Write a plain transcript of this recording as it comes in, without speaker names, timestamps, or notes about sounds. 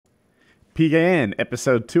PKN,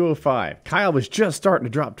 episode 205. Kyle was just starting to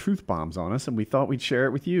drop truth bombs on us, and we thought we'd share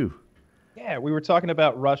it with you. Yeah, we were talking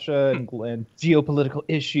about Russia and geopolitical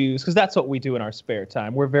issues, because that's what we do in our spare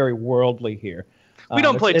time. We're very worldly here. We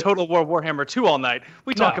don't play Total War Warhammer 2 all night.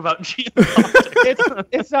 We talk about geopolitics.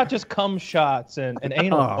 It's not just cum shots and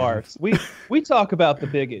anal farts. We talk about the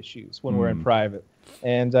big issues when we're in private.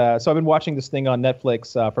 And so I've been watching this thing on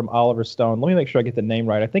Netflix from Oliver Stone. Let me make sure I get the name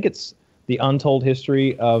right. I think it's The Untold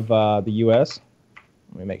History of the U.S.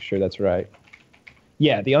 Let me make sure that's right.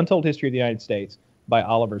 Yeah, The Untold History of the United States by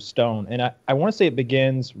Oliver Stone. And I want to say it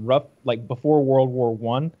begins like before World War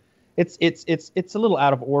I. It's a little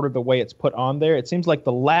out of order the way it's put on there. It seems like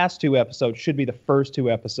the last two episodes should be the first two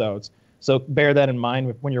episodes. So bear that in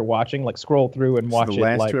mind when you're watching. Like scroll through and watch it. The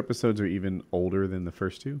last two episodes are even older than the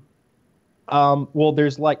first two? Well,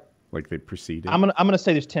 there's like they preceded. I'm gonna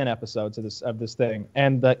say there's 10 episodes of this thing,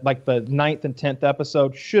 and the 9th and 10th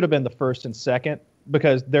episode should have been the first and second,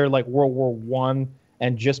 because they're like World War I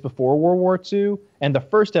and just before World War II, and the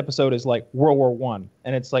first episode is like World War I,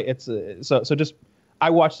 and it's like so just I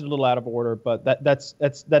watched it a little out of order, but that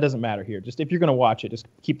doesn't matter here. Just if you're gonna watch it, just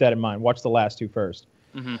keep that in mind. Watch the last two first.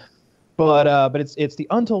 Mm-hmm. But it's the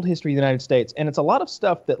Untold History of the United States, and it's a lot of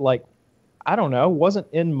stuff that, like, I don't know, wasn't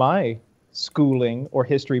in my schooling or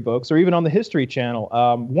history books or even on the History Channel.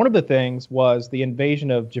 One of the things was the invasion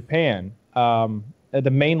of Japan,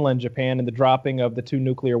 the mainland Japan, and the dropping of the 2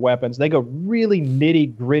 nuclear weapons. They go really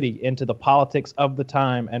nitty gritty into the politics of the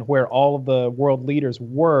time and where all of the world leaders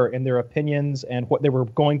were in their opinions and what they were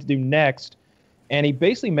going to do next. And he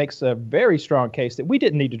basically makes a very strong case that we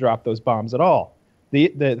didn't need to drop those bombs at all.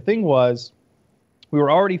 The thing was, we were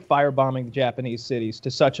already firebombing the Japanese cities to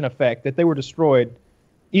such an effect that they were destroyed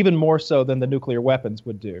even more so than the nuclear weapons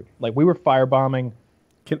would do. Like, we were firebombing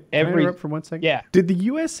Can I interrupt for 1 second? Yeah. Did the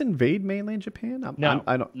U.S. invade mainland Japan? No.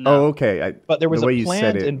 I don't. No. Oh, okay. But there was a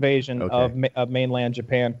planned invasion of mainland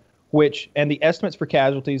Japan, and the estimates for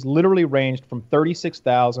casualties literally ranged from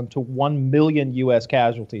 36,000 to 1 million U.S.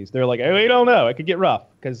 casualties. They're like, hey, we don't know. It could get rough,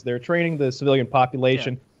 because they're training the civilian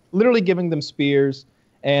population, literally giving them spears,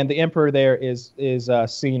 and the emperor there is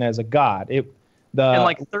seen as a god. And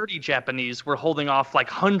like 30 Japanese were holding off like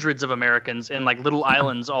hundreds of Americans in like little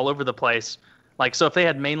islands all over the place. Like, so if they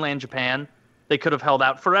had mainland Japan, they could have held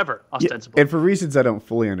out forever, ostensibly. Yeah, and for reasons I don't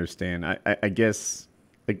fully understand, I guess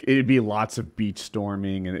like it'd be lots of beach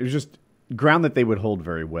storming, and it was just ground that they would hold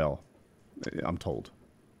very well, I'm told.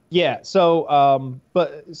 Yeah, so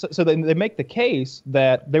they make the case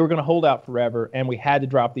that they were going to hold out forever, and we had to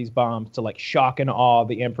drop these bombs to like shock and awe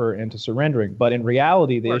the emperor into surrendering. But in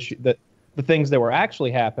reality, the things that were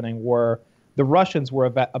actually happening were the Russians were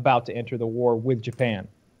about to enter the war with Japan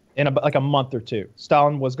in like a month or two.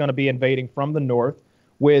 Stalin was going to be invading from the north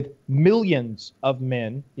with millions of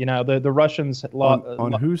men. You know, the Russians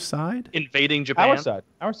on whose side? Invading Japan.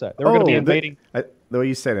 Our side. They were going to be invading. The way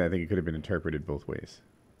you said it, I think it could have been interpreted both ways.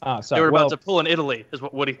 They were about to pull in Italy, is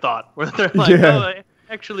what he thought. Where they're like,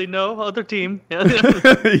 actually, no, other team.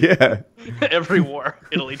 Yeah. Every war,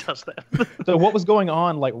 Italy does that. So what was going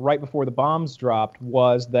on, like right before the bombs dropped,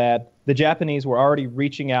 was that the Japanese were already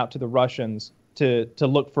reaching out to the Russians to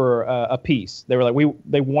look for a peace. They were like,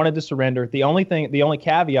 they wanted to surrender. The only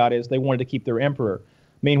caveat is they wanted to keep their emperor.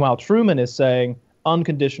 Meanwhile, Truman is saying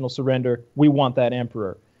unconditional surrender. We want that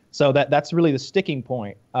emperor. So that's really the sticking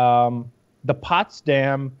point. The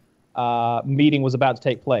Potsdam meeting was about to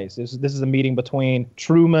take place. This is a meeting between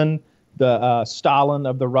Truman, the Stalin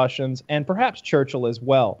of the Russians, and perhaps Churchill as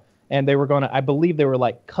well. And they were going to, I believe they were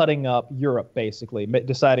like cutting up Europe, basically,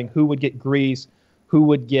 deciding who would get Greece, who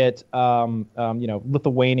would get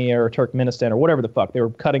Lithuania or Turkmenistan or whatever the fuck. They were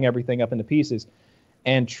cutting everything up into pieces.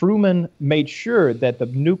 And Truman made sure that the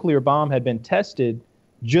nuclear bomb had been tested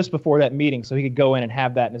just before that meeting, so he could go in and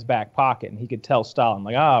have that in his back pocket, and he could tell Stalin,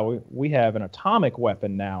 like, we have an atomic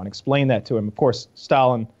weapon now, and explain that to him. Of course,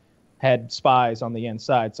 Stalin had spies on the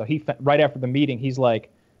inside, so right after the meeting, he's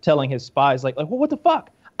like telling his spies, like, well, what the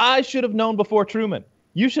fuck? I should have known before Truman.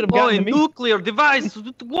 You should have gotten the nuclear device.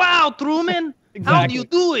 Wow, Truman. Exactly. How do you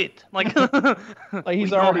do it? Like, like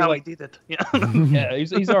he's already how like he did it. Yeah,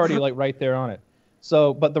 he's already like right there on it.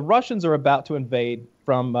 So, but the Russians are about to invade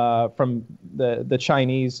from the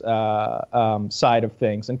Chinese side of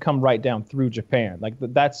things and come right down through Japan. Like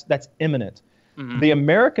that's imminent. Mm-hmm. The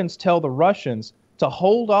Americans tell the Russians to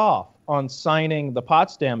hold off on signing the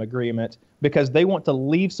Potsdam Agreement because they want to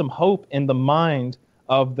leave some hope in the mind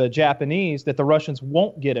of the Japanese that the Russians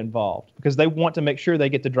won't get involved, because they want to make sure they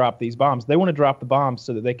get to drop these bombs. They want to drop the bombs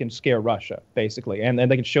so that they can scare Russia, basically, and then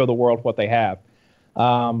they can show the world what they have.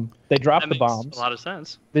 They drop the bombs. A lot of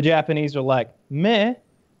sense. The Japanese are like, meh,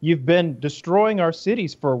 you've been destroying our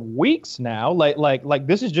cities for weeks now. Like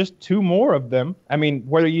this is just 2 more of them. I mean,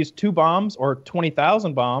 whether you use 2 bombs or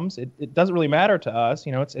 20,000 bombs, it doesn't really matter to us.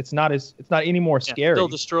 You know, it's not any more scary. Still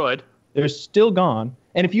destroyed. They're still gone.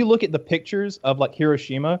 And if you look at the pictures of like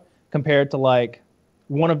Hiroshima compared to like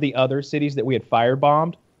one of the other cities that we had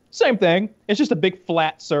firebombed, same thing. It's just a big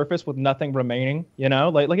flat surface with nothing remaining. You know,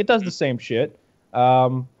 like it does the same shit.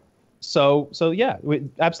 So yeah, we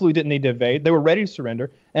absolutely didn't need to invade. They were ready to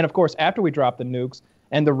surrender. And of course, after we drop the nukes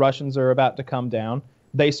and the Russians are about to come down,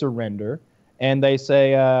 they surrender. And they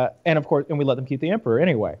say, and of course, and we let them keep the emperor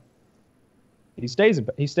anyway. He stays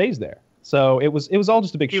there. So it was all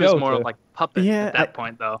just a big show. He was more like puppet at that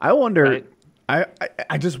point, though. I wonder. Right?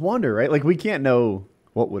 I just wonder, right? Like, we can't know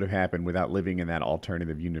what would have happened without living in that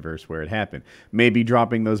alternative universe where it happened. Maybe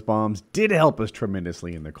dropping those bombs did help us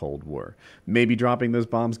tremendously in the Cold War. Maybe dropping those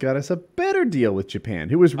bombs got us a better deal with Japan,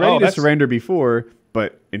 who was ready to surrender before,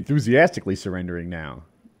 but enthuusly surrendering now.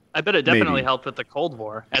 I bet it definitely helped with the Cold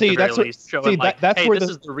War, at the very least. Showing hey, this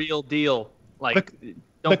is the real deal. Like,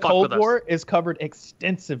 the Cold War is covered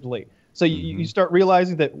extensively. So you start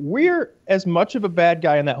realizing that we're as much of a bad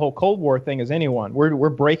guy in that whole Cold War thing as anyone. We're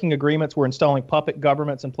breaking agreements. We're installing puppet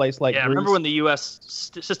governments in place like Greece. Remember when the U.S.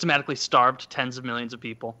 systematically starved tens of millions of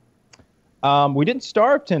people? We didn't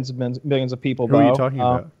starve tens of millions of people, Who are you talking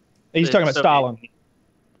about? He's talking about Stalin.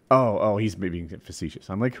 Oh, he's being facetious.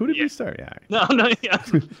 I'm like, who did we start? Yeah. No, yeah.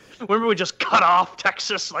 Remember we just cut off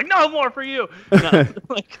Texas? Like, no more for you.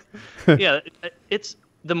 No, it's...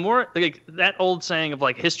 The more, like, that old saying of,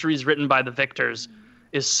 like, history is written by the victors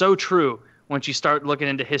is so true once you start looking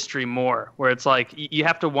into history more, where it's like you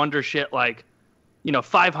have to wonder shit like,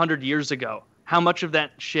 500 years ago, how much of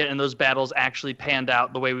that shit and those battles actually panned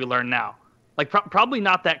out the way we learn now? Like, probably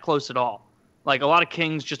not that close at all. Like, a lot of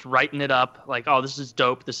kings just writing it up, like, oh, this is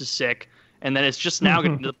dope, this is sick. And then it's just now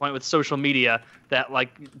getting to the point with social media that,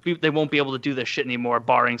 like, they won't be able to do this shit anymore,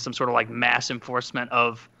 barring some sort of, like, mass enforcement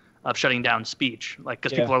of shutting down speech, like,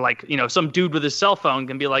 because people are like, some dude with his cell phone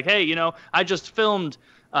can be like, hey, I just filmed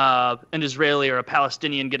an Israeli or a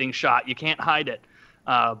Palestinian getting shot. You can't hide it.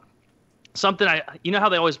 Something how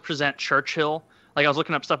they always present Churchill. Like, I was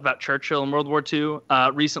looking up stuff about Churchill in World War II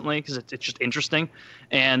recently because it's just interesting,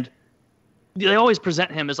 and they always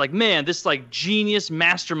present him as like, man, this like genius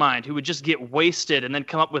mastermind who would just get wasted and then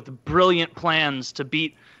come up with brilliant plans to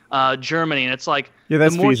beat Germany. And it's like,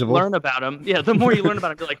 that's the more feasible. you learn about him, the more you learn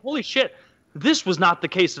about him, you're like, holy shit, this was not the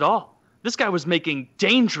case at all. This guy was making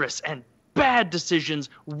dangerous and bad decisions,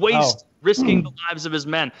 risking the lives of his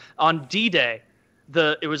men. On D-Day,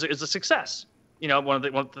 it was a success. One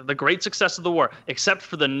of the great success of the war, except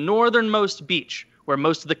for the northernmost beach where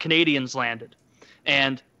most of the Canadians landed.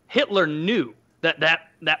 And Hitler knew that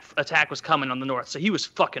attack was coming on the north, so he was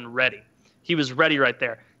fucking ready. He was ready right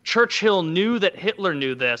there. Churchill knew that Hitler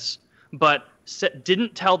knew this, but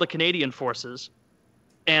didn't tell the Canadian forces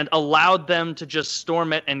and allowed them to just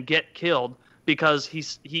storm it and get killed, because he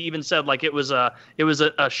even said, like, it was a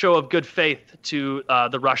show of good faith to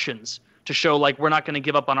the Russians to show, like, we're not going to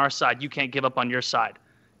give up on our side. You can't give up on your side.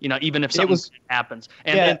 Even if something happens.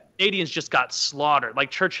 And Canadians just got slaughtered. Like,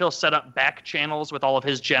 Churchill set up back channels with all of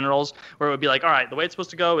his generals where it would be like, all right, the way it's supposed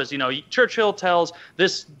to go is, Churchill tells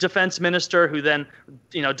this defense minister who then,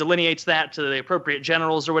 delineates that to the appropriate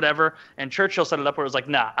generals or whatever. And Churchill set it up where it was like,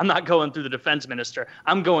 nah, I'm not going through the defense minister.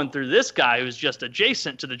 I'm going through this guy who's just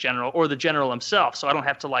adjacent to the general or the general himself. So I don't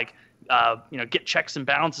have to, like, get checks and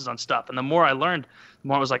balances on stuff. And the more I learned, the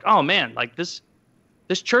more I was like, oh, man, like, this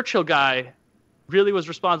Churchill guy really was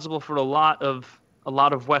responsible for a lot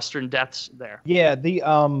of Western deaths there. Yeah,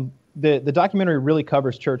 the documentary really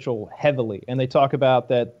covers Churchill heavily, and they talk about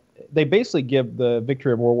that. They basically give the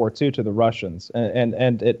victory of World War II to the Russians,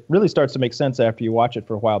 and it really starts to make sense after you watch it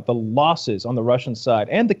for a while. The losses on the Russian side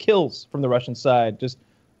and the kills from the Russian side just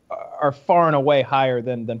are far and away higher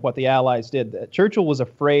than what the Allies did. Churchill was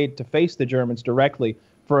afraid to face the Germans directly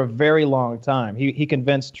for a very long time. He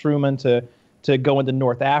convinced Truman to go into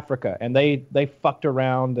North Africa, and they fucked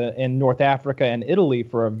around in North Africa and Italy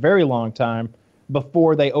for a very long time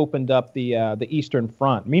before they opened up the Eastern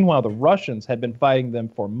Front. Meanwhile, the Russians had been fighting them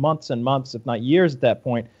for months and months, if not years at that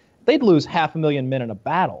point. They'd lose 500,000 men in a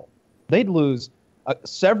battle. They'd lose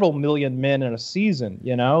several million men in a season,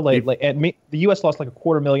 the U.S. lost like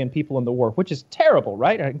 250,000 people in the war, which is terrible,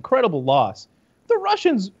 right? An incredible loss. The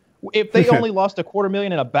Russians, if they only lost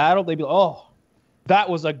 250,000 in a battle, they'd be like, oh, That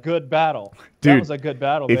was a good battle. Dude, that was a good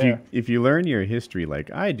battle if there. if you learn your history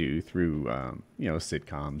like I do through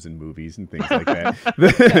sitcoms and movies and things like that,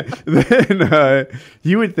 then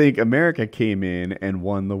you would think America came in and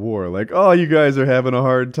won the war. Like, oh, you guys are having a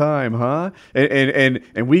hard time, huh?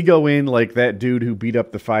 And we go in like that dude who beat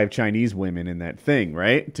up the 5 Chinese women in that thing,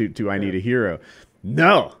 right? To I Need a Hero.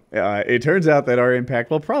 No, it turns out that our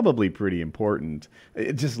impact, well, probably pretty important.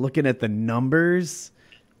 Just looking at the numbers.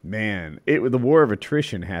 Man, the war of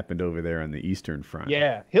attrition happened over there on the Eastern Front.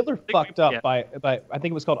 Yeah, Hitler fucked up by I think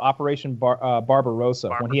it was called Operation Barbarossa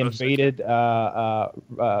when he invaded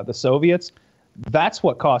the Soviets. That's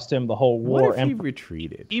what cost him the whole war. What if he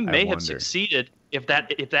retreated? He may have succeeded if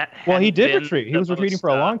that. Well, he did retreat. He was retreating for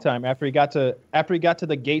a long time after he got to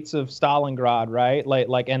the gates of Stalingrad, right?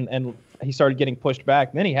 And he started getting pushed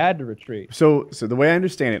back. Then he had to retreat. So the way I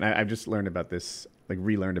understand it, and I've just learned about this, like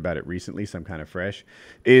relearned about it recently, so I'm kind of fresh,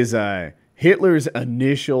 is Hitler's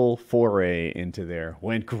initial foray into there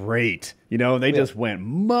went great. They just went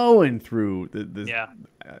mowing through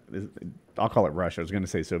I'll call it Russia. I was going to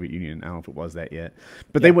say Soviet Union. I don't know if it was that yet,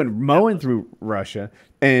 but they went mowing through Russia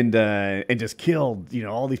and just killed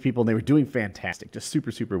all these people. And they were doing fantastic, just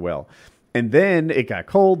super, super well. And then it got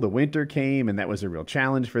cold. The winter came, and that was a real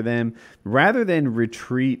challenge for them. Rather than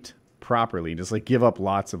retreat properly, just like give up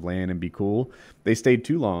lots of land and be cool, they stayed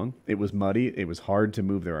too long. It was muddy. It was hard to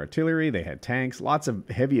move their artillery. They had tanks. Lots of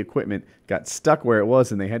heavy equipment got stuck where it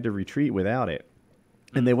was, and they had to retreat without it.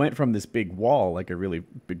 And they went from this big wall, like a really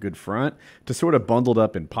good front, to sort of bundled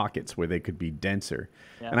up in pockets where they could be denser.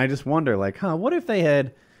 Yeah. And I just wonder, what if they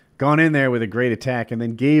had gone in there with a great attack and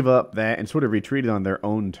then gave up that and sort of retreated on their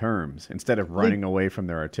own terms instead of running away from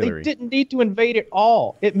their artillery? They didn't need to invade at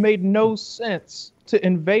all. It made no sense to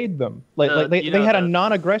invade them. They had a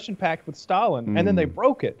non-aggression pact with Stalin, and then they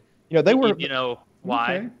broke it. They were. You know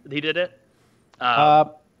why he did it?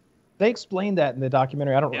 They explained that in the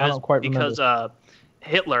documentary. I don't quite remember. Because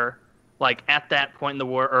Hitler, at that point in the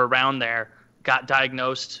war or around there, got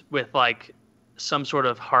diagnosed with some sort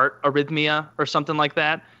of heart arrhythmia or something like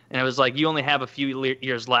that, and it was you only have a few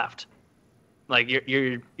years left.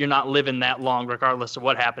 You're not living that long regardless of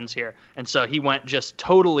what happens here. And so he went just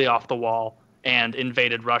totally off the wall and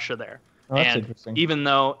invaded Russia there. Oh, that's interesting. Even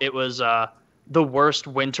though it was the worst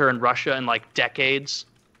winter in Russia in decades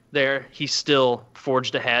there, he still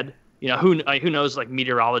forged ahead. Who knows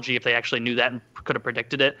meteorology, if they actually knew that and could have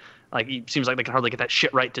predicted it. It seems like they can hardly get that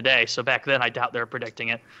shit right today. So back then, I doubt they were predicting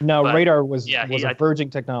it. No, radar was emerging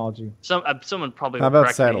technology. Someone probably. How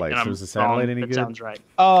about satellites? Was the satellite any good? That sounds right.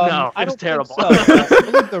 No, it was terrible. So. I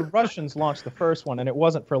believe the Russians launched the first one, and it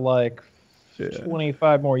wasn't for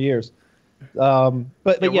 25 more years. But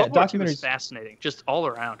yeah, documentaries is fascinating, just all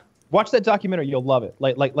around. Watch that documentary, you'll love it.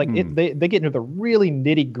 They get into the really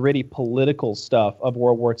nitty gritty political stuff of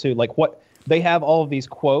World War II. They have all of these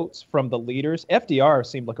quotes from the leaders. FDR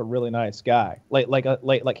seemed like a really nice guy.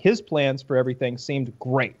 His plans for everything seemed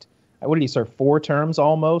great. What did he serve? 4 terms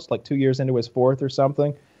almost, 2 years into his 4th or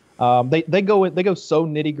something. They go so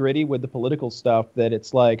nitty gritty with the political stuff that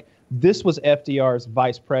it's this was FDR's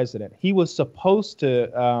vice president. He was supposed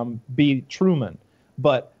to be Truman,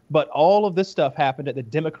 but all of this stuff happened at the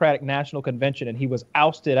Democratic National Convention, and he was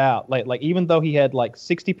ousted out. Even though he had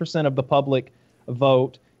 60% of the public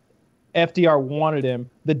vote, FDR wanted him.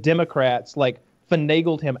 The Democrats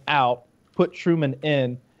finagled him out, put Truman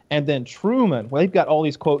in, and then Truman. Well, they've got all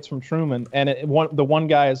these quotes from Truman, and the one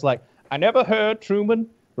guy is "I never heard Truman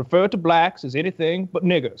refer to blacks as anything but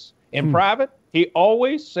niggers. In private, he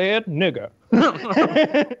always said nigger."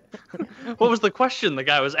 What was the question the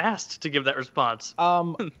guy was asked to give that response?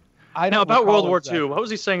 Now about World War II, what was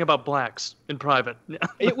he saying about blacks in private?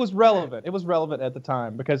 It was relevant. It was relevant at the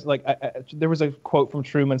time because there was a quote from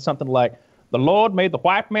Truman, something like, "The Lord made the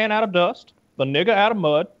white man out of dust, the nigger out of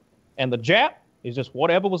mud, and the Jap is just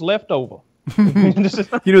whatever was left over."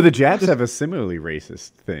 The Japs have a similarly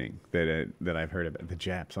racist thing that I've heard about. The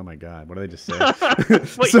Japs, oh my God, what do they just say?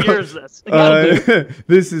 What year is this?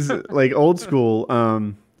 This is old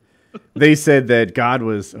school. They said that God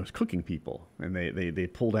was cooking people, and they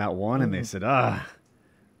pulled out one, and they said,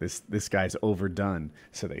 this guy's overdone.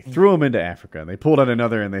 So they threw him into Africa, and they pulled out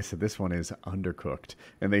another, and they said, this one is undercooked.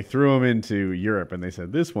 And they threw him into Europe, and they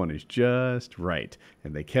said, this one is just right.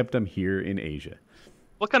 And they kept him here in Asia.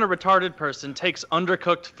 What kind of retarded person takes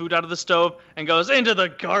undercooked food out of the stove and goes into the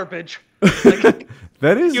garbage?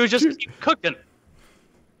 That is. You just keep cooking.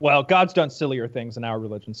 Well, God's done sillier things in our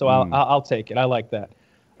religion, so I'll take it. I like that.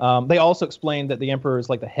 They also explained that the emperor is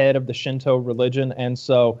the head of the Shinto religion, and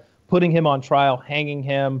so putting him on trial, hanging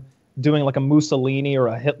him, doing like a Mussolini or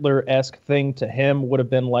a Hitler-esque thing to him would have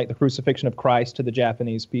been like the crucifixion of Christ to the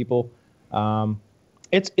Japanese people.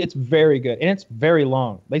 It's very good, and it's very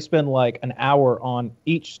long. They spend like an hour on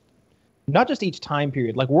each, not just each time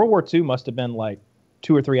period. Like World War II must have been like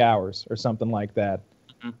 2 or 3 hours or something like that.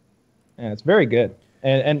 Mm-hmm. And it's very good.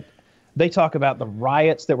 And they talk about the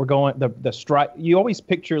riots that were going, the strike. You always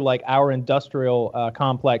picture like our industrial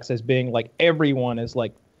complex as being like everyone is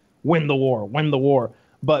like, win the war, win the war.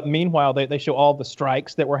 But meanwhile, they show all the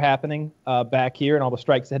strikes that were happening back here and all the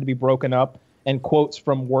strikes that had to be broken up, and quotes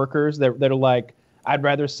from workers that are like, I'd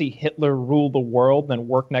rather see Hitler rule the world than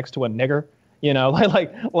work next to a nigger. You know,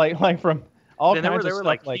 like from all kinds of stuff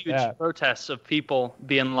like huge that. Protests of people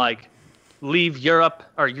being like, leave Europe,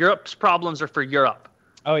 or Europe's problems are for Europe.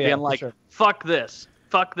 Oh yeah, being like, sure. fuck this,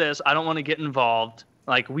 I don't want to get involved.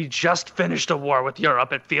 Like, we just finished a war with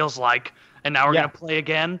Europe, it feels like, and now we're gonna play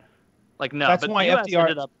again. Like, no. That's but why the US FDR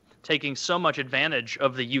ended up taking so much advantage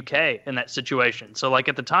of the UK in that situation. So like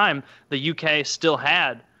at the time, the UK still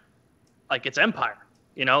had like its empire.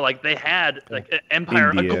 You know, like they had like an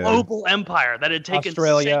empire, India. a global empire that had taken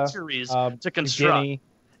Australia, centuries to construct. Guinea.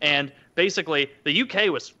 And basically, the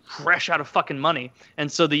UK was fresh out of fucking money,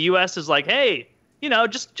 and so the US is like, hey, you know,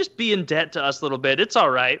 just be in debt to us a little bit. It's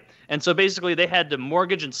all right. And so basically, they had to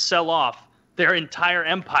mortgage and sell off their entire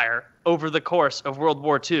empire over the course of World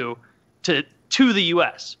War II to the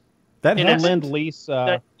US. That And Lend-Lease.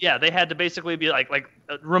 Yeah, they had to basically be like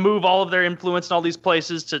remove all of their influence in all these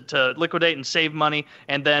places to liquidate and save money.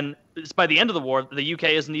 And then by the end of the war, the UK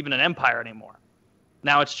isn't even an empire anymore.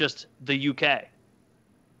 Now it's just the UK.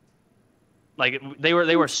 Like they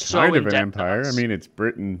were so kind in of an debt empire. to I us. mean, it's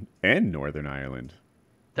Britain and Northern Ireland.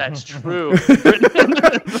 That's true.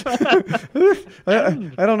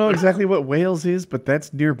 I don't know exactly what Wales is, but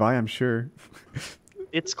that's nearby, I'm sure.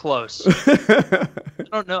 It's close. I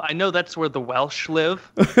don't know. I know that's where the Welsh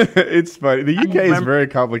live. It's funny. The UK is remember- very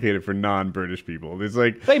complicated for non-British people. It's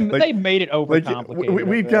like they like, made it over like complicated.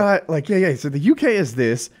 we've got like yeah. So the UK is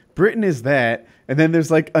this, Britain is that, and then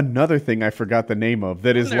there's like another thing I forgot the name of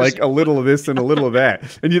that is like a little of this and a little of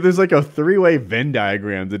that, and there's like a 3-way Venn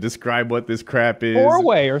diagram to describe what this crap is.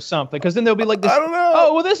 4-way or something, because then they'll be like this. I don't know.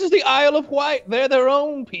 Oh, well, this is the Isle of Wight. They're their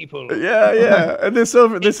own people. Yeah, and this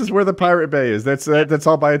is where the Pirate Bay is. That's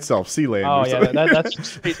all by itself, sea land. Oh or yeah, something.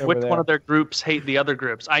 Which that's one of their groups hate the other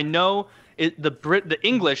groups? I know the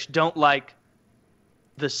English don't like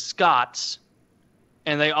the Scots,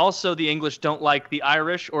 and the English don't like the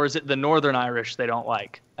Irish, or is it the Northern Irish they don't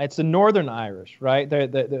like? It's the Northern Irish, right?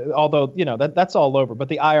 Although you know that's all over, but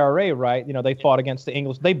the IRA, right? You know, they fought against the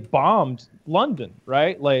English. They bombed London,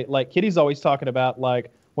 right? Like Kitty's always talking about, like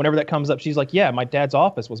whenever that comes up, she's like, "Yeah, my dad's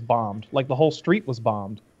office was bombed. Like the whole street was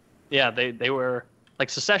bombed." Yeah, they were like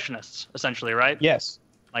secessionists essentially, right? Yes.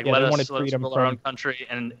 Like Yeah, let they us wanted freedom build our own from- country,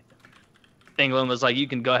 and England was like, you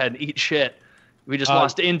can go ahead and eat shit. We just Uh,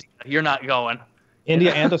 lost to India. You're not going.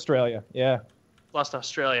 India and Australia. Yeah. Lost to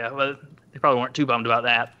Australia, but they probably weren't too bummed about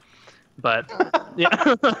that. But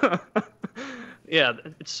yeah, yeah,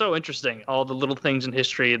 it's so interesting. All the little things in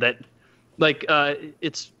history that, like,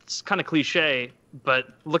 it's kind of cliche, but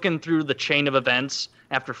looking through the chain of events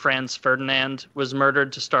after Franz Ferdinand was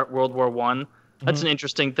murdered to start World War I, that's an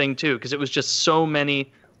interesting thing too, because it was just so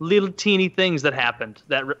many little teeny things that happened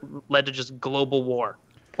that led to just global war,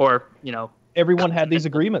 or Everyone had these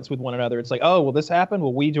agreements with one another. It's like, oh, well, this happened.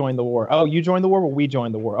 Well, we joined the war. Oh, you joined the war. Well, we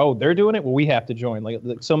joined the war. Oh, they're doing it. Well, we have to join. Like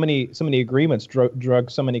so many agreements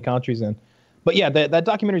drug so many countries in. But yeah, that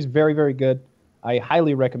documentary is very, very good. I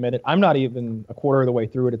highly recommend it. I'm not even a quarter of the way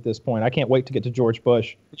through it at this point. I can't wait to get to George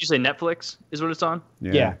Bush. Did you say Netflix is what it's on?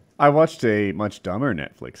 Yeah. I watched a much dumber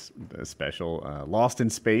Netflix special, Lost in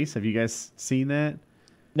Space. Have you guys seen that?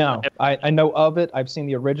 No, I know of it. I've seen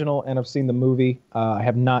the original and I've seen the movie. I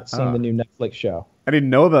have not seen the new Netflix show. I didn't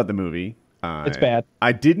know about the movie. It's bad.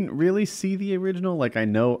 I didn't really see the original. Like, I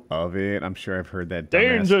know of it. I'm sure I've heard that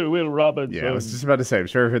dumbass. Will Robinson. Yeah, I was just about to say, I'm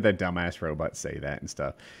sure I've heard that dumbass robot say that and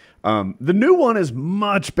stuff. The new one is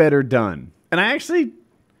much better done. And I actually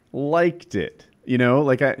liked it.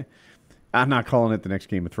 Like I'm not calling it the next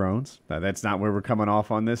Game of Thrones. That's not where we're coming off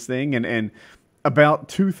on this thing. And about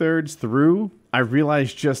 2/3 through, I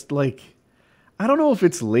realized just like, I don't know if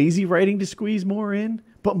it's lazy writing to squeeze more in,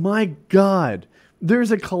 but my God, there's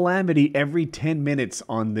a calamity every 10 minutes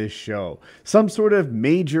on this show. Some sort of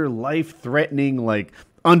major life-threatening, like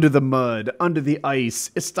under the mud, under the ice,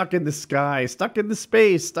 it's stuck in the sky, stuck in the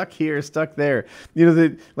space, stuck here, stuck there.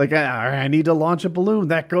 I need to launch a balloon.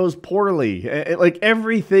 That goes poorly. Like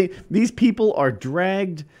everything, these people are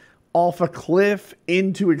dragged off a cliff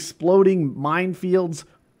into exploding minefields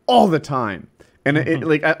all the time. And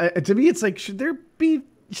to me, it's like, should they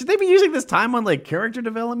be using this time on like character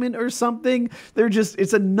development or something?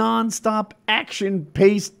 It's a nonstop action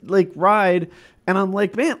paced like ride, and I'm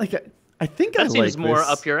like, man, like I think that seems like more this.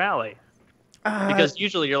 up your alley. Because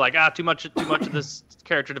usually you're like, too much of this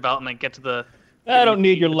character development. Get to the. I don't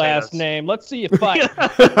need your last name. Let's see you fight.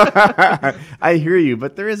 I hear you,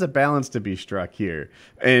 but there is a balance to be struck here,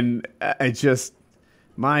 and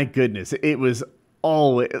my goodness, it was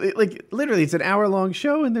always like literally it's an hour-long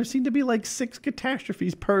show, and there seemed to be like 6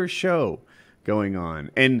 catastrophes per show going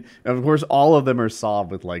on, and of course all of them are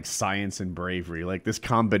solved with like science and bravery, like this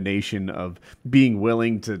combination of being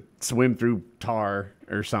willing to swim through tar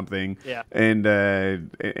or something, and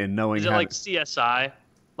knowing is it like CSI,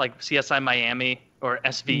 like CSI Miami or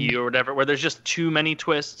SVU or whatever, where there's just too many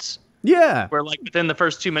twists. Yeah, where like within the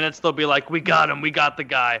first 2 minutes they'll be like, we got him, we got the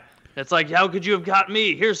guy. It's like, how could you have got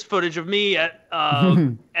me? Here's footage of me at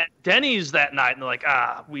Denny's that night. And they're like,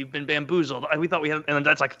 we've been bamboozled. We thought we had, and then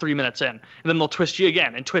that's like 3 minutes in. And then they'll twist you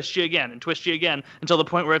again and twist you again and twist you again until the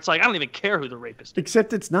point where it's like, I don't even care who the rapist is.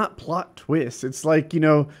 Except it's not plot twists. It's like,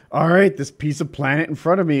 all right, this piece of planet in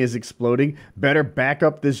front of me is exploding. Better back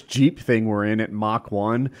up this Jeep thing we're in at Mach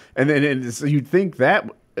 1. And then so you'd think that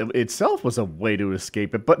itself was a way to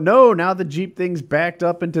escape it. But no, now the Jeep thing's backed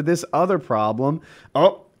up into this other problem.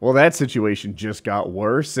 Oh, well, that situation just got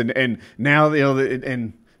worse, and now just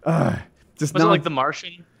was it like The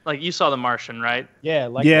Martian? Like you saw The Martian, right? Yeah,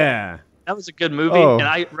 that was a good movie, and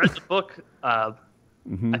I read the book. I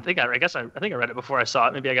think I read it before I saw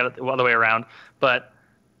it. Maybe I got it the other way around. But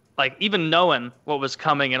like even knowing what was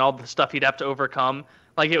coming and all the stuff he'd have to overcome,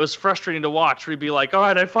 like it was frustrating to watch. Where he'd be like, "All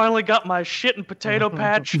right, I finally got my shit and potato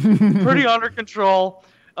patch pretty under control.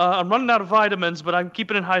 I'm running out of vitamins, but I'm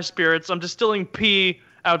keeping in high spirits. I'm distilling pee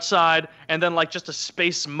outside, and then like just a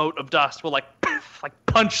space mote of dust will like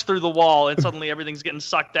punch through the wall, and suddenly everything's getting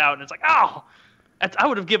sucked out, and it's like, I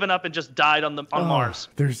would have given up and just died on Mars.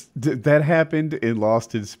 That happened in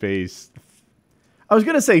Lost in Space. I was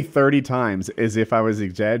gonna say 30 times, as if I was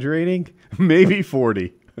exaggerating, maybe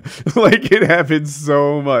 40. Like it happened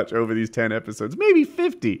so much over these 10 episodes, maybe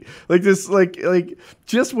 50. Like this, like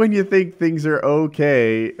just when you think things are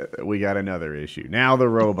okay, we got another issue. Now the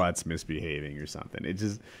robot's misbehaving or something. It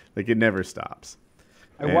just like it never stops.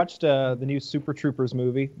 I watched the new Super Troopers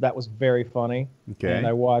movie. That was very funny. Okay. And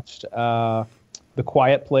I watched The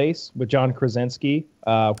Quiet Place with John Krasinski,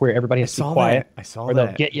 where everybody has to be quiet. I saw or that.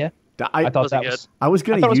 They'll get you. I thought that was. I was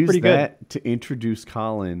going to use that good. to introduce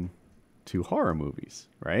Colin to horror movies,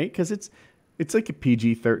 right? Because it's like a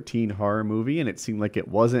PG-13 horror movie, and it seemed like it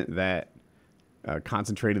wasn't that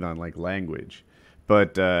concentrated on like language.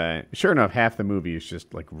 But sure enough, half the movie is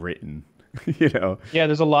just like written, Yeah,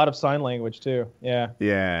 there's a lot of sign language too. Yeah.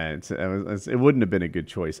 Yeah, it wouldn't have been a good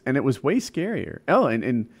choice, and it was way scarier. Oh,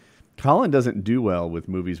 and Colin doesn't do well with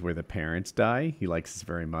movies where the parents die. He likes this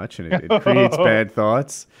very much, and it creates bad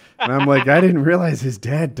thoughts. And I'm like, I didn't realize his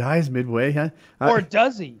dad dies midway. Huh? Or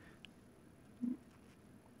does he?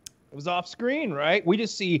 It was off screen, right? We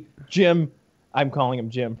just see Jim. I'm calling him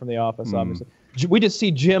Jim from The Office, obviously. We just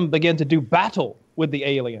see Jim begin to do battle with the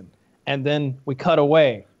alien, and then we cut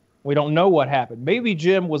away. We don't know what happened. Maybe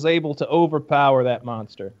Jim was able to overpower that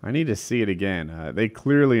monster. I need to see it again. They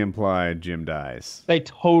clearly implied Jim dies. They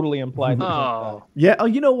totally implied that Jim died. Yeah. Oh,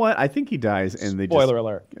 you know what? I think he dies, and they Spoiler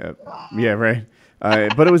alert. Yeah, right.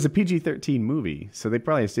 But it was a PG-13 movie, so they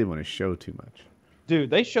probably just didn't want to show too much.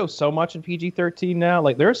 Dude, they show so much in PG-13 now.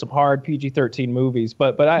 Like there are some hard PG-13 movies,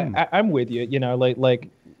 but I'm with you. You know,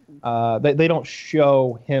 they don't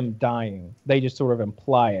show him dying. They just sort of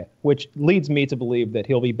imply it, which leads me to believe that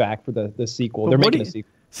he'll be back for the sequel. They're making a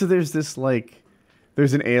sequel. So there's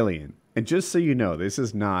there's an alien. And just so you know, this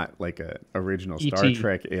is not like a original Star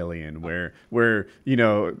Trek alien where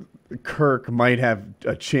Kirk might have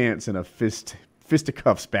a chance in a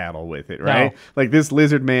fisticuffs battle with it, right? No. Like this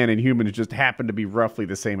lizard man and humans just happen to be roughly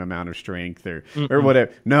the same amount of strength or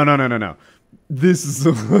whatever. No. This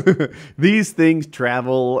is these things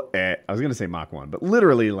travel at, I was going to say Mach 1, but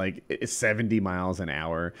literally like 70 miles an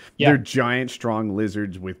hour. Yeah. They're giant, strong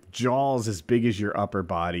lizards with jaws as big as your upper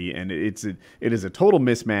body, and it is a total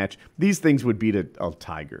mismatch. These things would beat a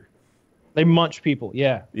tiger. They munch people.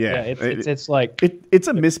 Yeah. It's like it's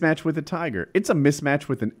a mismatch with a tiger. It's a mismatch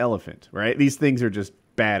with an elephant, right? These things are just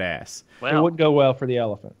badass. Well, it would go well for the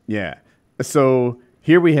elephant. Yeah. So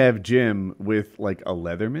here we have Jim with like a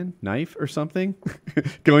Leatherman knife or something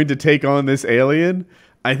going to take on this alien.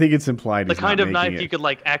 I think it's implied the kind of knife you could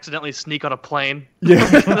like accidentally sneak on a plane.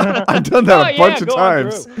 Yeah, I've done that a bunch of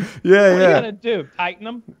times. Yeah. What are you gonna do? Tighten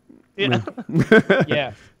them? Yeah.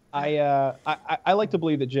 Yeah. I like to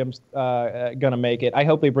believe that Jim's gonna make it. I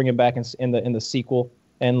hope they bring him back in the sequel,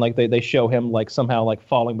 and like they show him like somehow like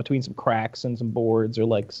falling between some cracks and some boards, or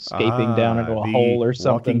like escaping down into a hole or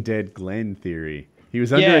something. Walking Dead Glenn theory. He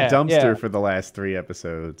was under a dumpster for the last 3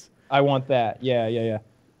 episodes. I want that. Yeah.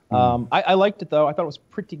 I liked it though. I thought it was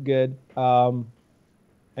pretty good.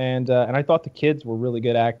 And I thought the kids were really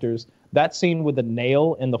good actors. That scene with the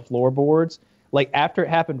nail in the floorboards, like after it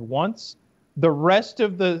happened once, the rest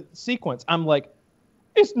of the sequence, I'm like,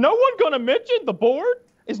 is no one gonna mention the board?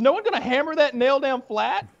 Is no one gonna hammer that nail down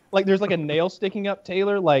flat? Like there's like a nail sticking up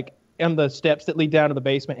Taylor, like on the steps that lead down to the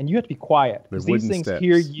basement, and you have to be quiet because these things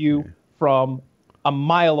hear you from a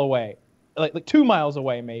mile away, like 2 miles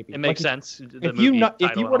away maybe. It makes like sense. If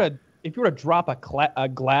you were to drop a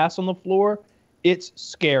glass on the floor, it's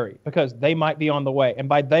scary because they might be on the way. And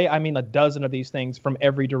by they, I mean a dozen of these things from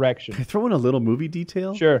every direction. Can I throw in a little movie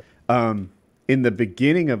detail? Sure. In the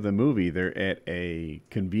beginning of the movie, they're at a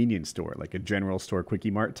convenience store, like a general store,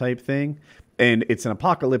 Quickie Mart type thing. And it's an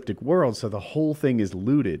apocalyptic world, so the whole thing is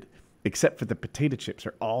looted, except for the potato chips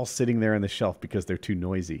are all sitting there on the shelf because they're too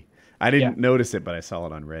noisy. I didn't notice it, but I saw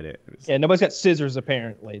it on Reddit. Nobody's got scissors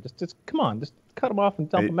apparently. Just come on, just cut them off and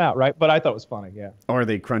dump them out, right? But I thought it was funny, yeah. Are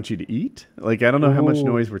they crunchy to eat? Like, I don't know how much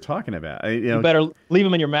noise we're talking about. You better leave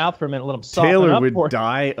them in your mouth for a minute, let them soften Taylor up. would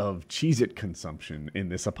die of Cheez-It consumption in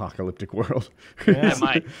this apocalyptic world. Yeah,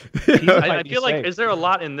 I feel like, is there a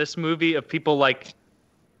lot in this movie of people like,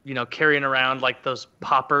 carrying around like those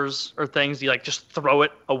poppers or things? You like just throw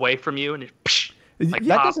it away from you and it like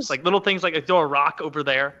pops, like little things like throw a rock over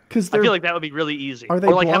there. I feel like that would be really easy. Are they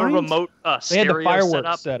or like blind? have a remote they had the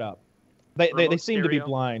fireworks set up. They seem to be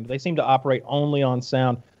blind. They seem to operate only on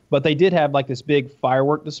sound. But they did have like this big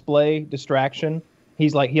firework display distraction.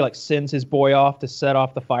 He sends his boy off to set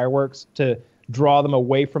off the fireworks to draw them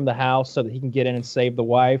away from the house so that he can get in and save the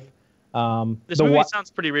wife. This movie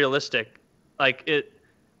sounds pretty realistic. Like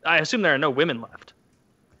I assume there are no women left.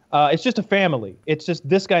 It's just a family. It's just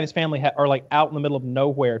this guy and his family are like out in the middle of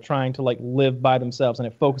nowhere trying to like live by themselves, and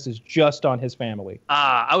it focuses just on his family.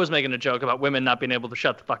 I was making a joke about women not being able to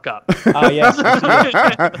shut the fuck up. Yes.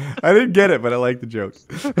 I didn't get it, but I like the joke.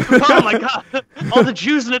 Oh my god! All the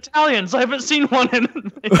Jews and Italians. I haven't seen one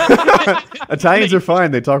in. Italians are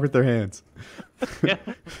fine. They talk with their hands. Yeah.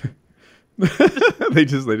 they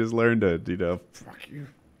just learn to fuck you.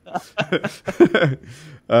 I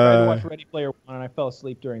tried to watch Ready Player One, and I fell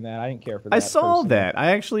asleep during that. I didn't care for that. I saw that.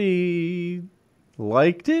 I actually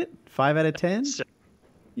liked it. 5 out of 10.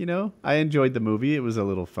 I enjoyed the movie. It was a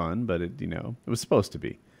little fun, but it was supposed to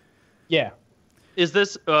be. Yeah. Is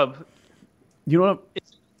this? You know what?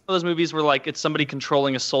 It's one of those movies where like it's somebody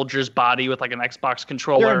controlling a soldier's body with like an Xbox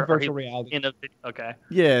controller. They're in virtual reality. Okay.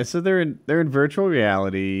 Yeah, so they're in virtual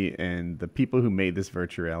reality, and the people who made this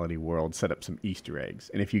virtual reality world set up some Easter eggs.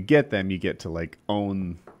 And if you get them, you get to like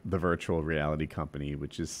own the virtual reality company,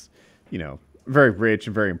 which is, very rich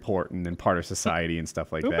and very important and part of society and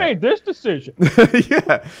stuff like that. Who made this decision?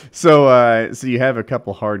 Yeah. So you have a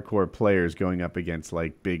couple hardcore players going up against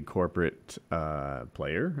like big corporate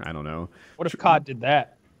player. I don't know. What if COD did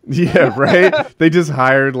that? Yeah, right? They just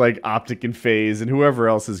hired like Optic and FaZe and whoever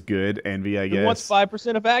else is good. Envy, I guess. What's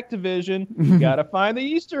 5% of Activision? You gotta find the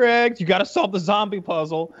Easter eggs. You gotta solve the zombie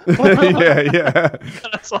puzzle. Yeah.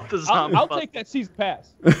 Solve the zombie I'll puzzle. take that season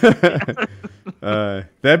pass.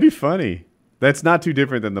 That'd be funny. That's not too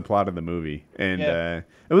different than the plot of the movie. And there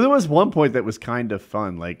was one point that was kind of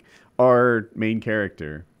fun. Like our main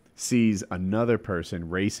character sees another person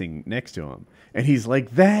racing next to him. And he's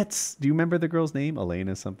like, do you remember the girl's name?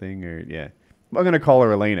 Elena something? I'm going to call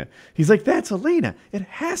her Elena. He's like, that's Elena. It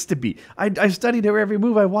has to be. I studied her every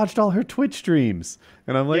move. I watched all her Twitch streams.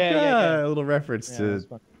 And I'm like, a little reference to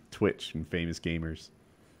Twitch and famous gamers.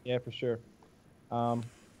 Yeah, for sure. I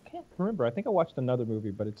can't remember. I think I watched another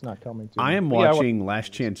movie, but it's not coming to me. I am watching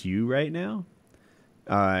Last Chance U right now.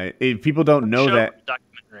 If people don't know that...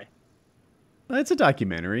 Documentary. It's a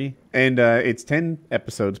documentary, and it's 10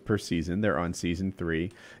 episodes per season. They're on season 3.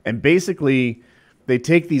 And basically, they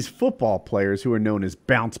take these football players who are known as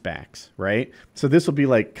bounce backs, right? So this will be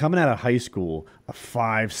like coming out of high school, a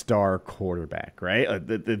 5-star quarterback, right?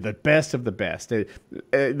 The best of the best.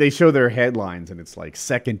 They show their headlines, and it's like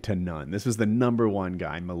second to none. This was the number 1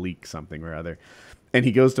 guy, Malik something or other. And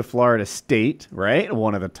he goes to Florida State, right?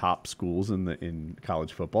 One of the top schools in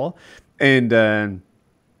college football. And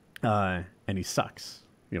he sucks.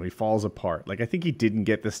 He falls apart. Like, I think he didn't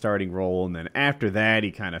get the starting role, and then after that,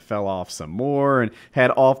 he kind of fell off some more and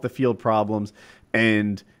had off-the-field problems,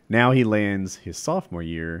 and now he lands his sophomore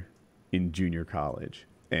year in junior college.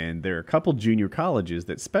 And there are a couple junior colleges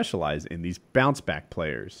that specialize in these bounce back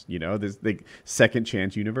players. You know, this the second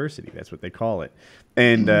chance university. That's what they call it.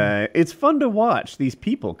 And it's fun to watch these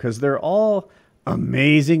people because they're all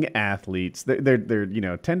amazing athletes. They're you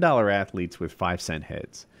know, $10 athletes with 5-cent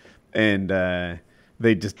heads, and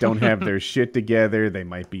they just don't have their shit together. They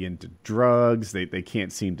might be into drugs. They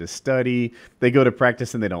can't seem to study. They go to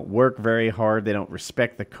practice and they don't work very hard. They don't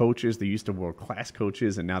respect the coaches. They used to world-class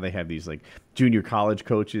coaches, and now they have these like junior college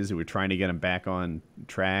coaches who are trying to get them back on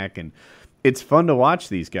track. And it's fun to watch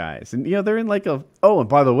these guys. And, you know, they're in like a... Oh, and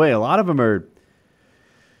by the way, a lot of them are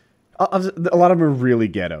really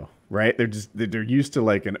ghetto, right? They're used to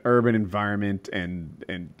like an urban environment, and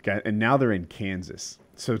now they're in Kansas.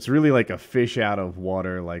 So it's really like a fish out of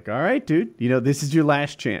water. Like, all right, dude, you know, this is your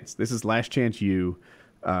last chance. This is last chance you.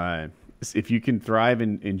 If you can thrive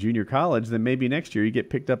in junior college, then maybe next year you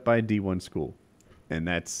get picked up by a D1 school. And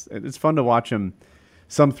it's fun to watch them.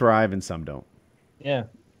 Some thrive and some don't. Yeah.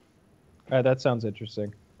 That sounds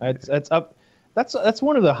interesting. That's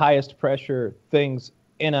one of the highest pressure things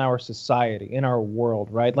in our society, in our world,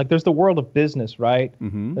 right? Like there's the world of business, right?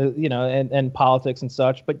 Mm-hmm. You know, and politics and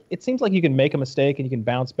such, but it seems like you can make a mistake and you can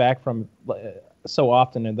bounce back from so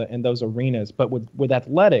often in those arenas. But with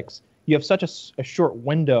athletics, you have such a short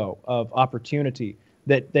window of opportunity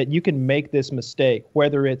that you can make this mistake,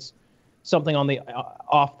 whether it's something on the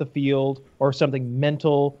off the field or something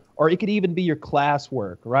mental, or it could even be your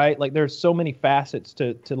classwork, right? Like there's so many facets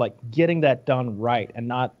to like getting that done right and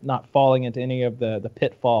not falling into any of the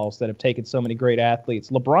pitfalls that have taken so many great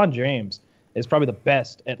athletes. LeBron James is probably the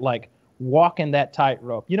best at like walking that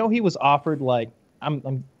tightrope. You know, he was offered like,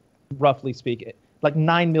 I'm roughly speaking, like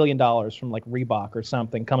 $9 million from like Reebok or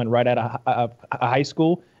something coming right out of high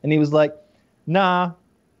school. And he was like, nah,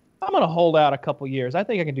 I'm going to hold out a couple years. I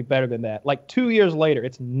think I can do better than that. Like 2 years later,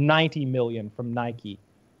 it's $90 million from Nike.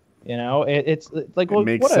 You know, it's like, well, it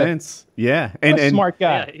makes sense. Yeah. And smart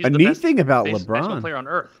guy. Yeah, a neat thing about basketball LeBron player on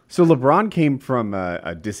earth. So LeBron came from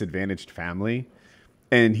a disadvantaged family,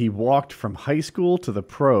 and he walked from high school to the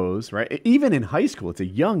pros, right? Even in high school, it's a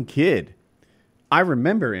young kid. I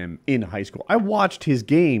remember him in high school. I watched his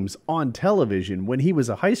games on television when he was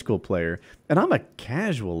a high school player, and I'm a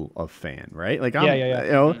casual fan, right? Like, yeah.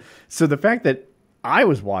 You know, so the fact that I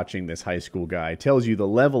was watching this high school guy tells you the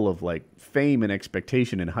level of like fame and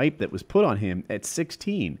expectation and hype that was put on him at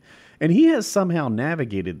 16. And he has somehow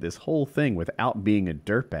navigated this whole thing without being a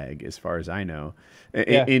dirtbag, as far as I know,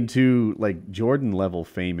 into like Jordan level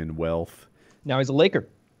fame and wealth. Now he's a Laker.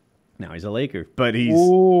 But he's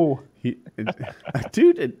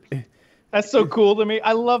dude. That's so cool to me.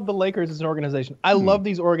 I love the Lakers as an organization. I love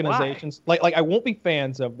these organizations. Why? Like I won't be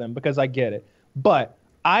fans of them because I get it, but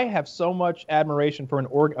I have so much admiration for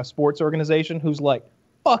a sports organization who's like,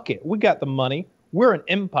 fuck it, we got the money. We're an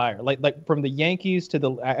empire. Like from the Yankees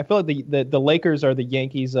to I feel like the Lakers are the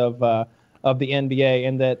Yankees of the NBA,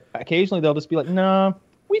 and that occasionally they'll just be like, nah,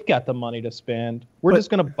 we've got the money to spend. We're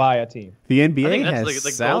just going to buy a team. The NBA has like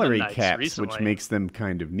salary caps, recently, which makes them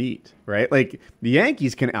kind of neat, right? Like the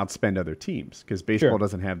Yankees can outspend other teams because baseball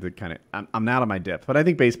doesn't have the kind of. I'm not on my depth, but I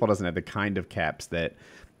think baseball doesn't have the kind of caps that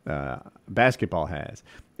basketball has.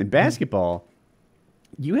 In basketball,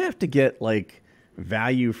 you have to get like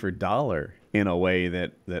value for dollar in a way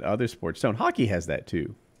that other sports don't. Hockey has that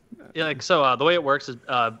too. Yeah, like so. The way it works is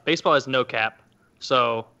baseball has no cap,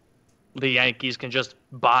 so the Yankees can just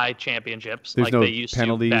buy championships. There's like no they used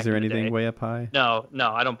penalties to back or in the anything day. way up high. No,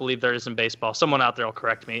 I don't believe there is in baseball. Someone out there will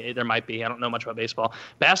correct me. There might be. I don't know much about baseball.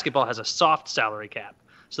 Basketball has a soft salary cap.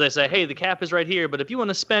 So they say, hey, the cap is right here, but if you want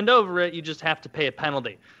to spend over it, you just have to pay a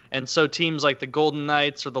penalty. And so teams like the Golden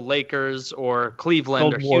Knights or the Lakers or Cleveland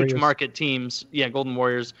Golden or Warriors. huge market teams, Golden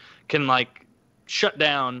Warriors, can like shut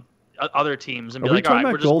down other teams and Are be we like, all talking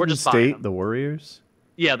right, about we're Golden just buying State, them. the Warriors?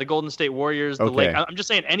 Yeah, the Golden State Warriors, the Okay. Lakers. I'm just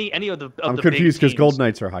saying any of the I'm big confused because teams. Golden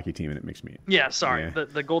Knights are a hockey team and it makes me. Yeah, sorry. Yeah.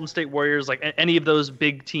 The Golden State Warriors, like any of those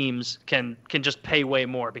big teams can just pay way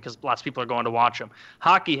more because lots of people are going to watch them.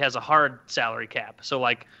 Hockey has a hard salary cap. So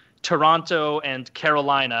like Toronto and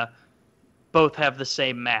Carolina both have the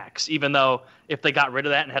same max, even though if they got rid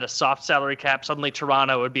of that and had a soft salary cap, suddenly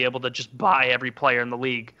Toronto would be able to just buy every player in the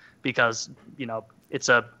league because, it's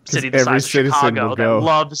a city the every size of citizen Chicago will that go.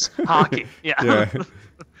 loves hockey. Yeah. Yeah.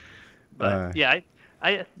 But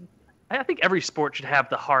I think every sport should have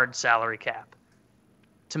the hard salary cap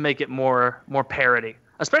to make it more parity,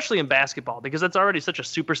 especially in basketball, because it's already such a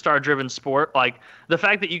superstar-driven sport. Like the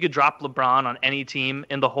fact that you could drop LeBron on any team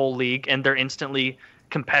in the whole league and they're instantly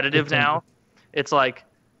competitive now. It's like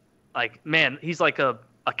man, he's like a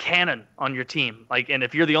a cannon on your team. Like, and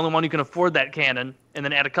if you're the only one who can afford that cannon, and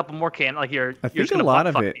then add a couple more cannon, like you're I think just a gonna lot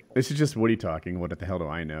of fuck it. people. This is just Woody talking. What the hell do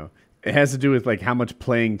I know? It has to do with like how much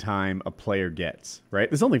playing time a player gets, right?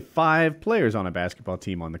 There's only 5 players on a basketball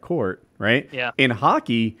team on the court, right? Yeah. In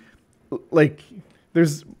hockey, like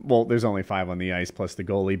there's only 5 on the ice plus the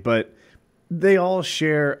goalie, but they all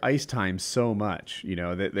share ice time so much, you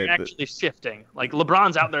know, that You're actually shifting. Like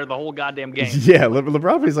LeBron's out there the whole goddamn game. yeah,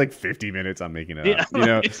 LeBron plays like 50 minutes. I'm making it Yeah, up, you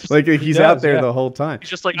know, it's just- like he's does, out there yeah. the whole time. He's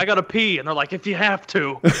just like, I gotta pee, and they're like, if you have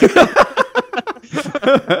to.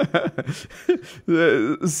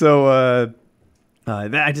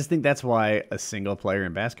 I just think that's why a single player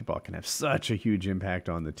in basketball can have such a huge impact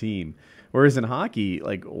on the team. Whereas in hockey,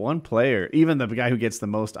 like one player, even the guy who gets the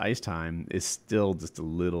most ice time, is still just a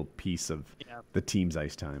little piece of the team's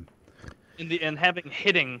ice time. And having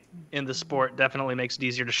hitting in the sport definitely makes it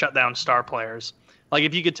easier to shut down star players. Like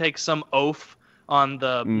if you could take some oath on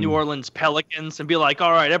the New Orleans Pelicans and be like,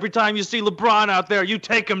 all right, every time you see LeBron out there, you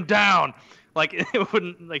take him down. Like it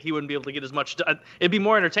wouldn't, like he wouldn't be able to get as much. It'd be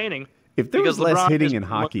more entertaining. If there was because less LeBron hitting is in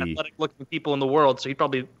one of the most hockey, athletic-looking people in the world, so he'd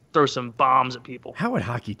probably throw some bombs at people. how would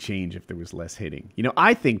hockey change if there was less hitting? You know,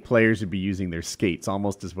 I think players would be using their skates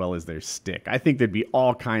almost as well as their stick. I think there'd be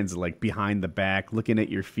all kinds of like behind the back, looking at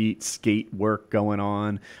your feet, skate work going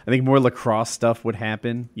on. I think more lacrosse stuff would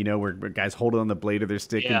happen, you know, where guys hold it on the blade of their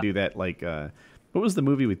stick and do that like what was the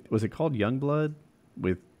movie with, was it called Youngblood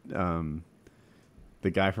with the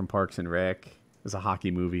guy from Parks and Rec? It was a hockey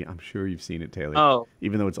movie. I'm sure you've seen it, Taylor. Oh.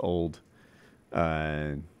 Even though it's old.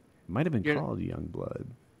 Might have been called Youngblood.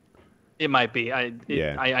 It might be. I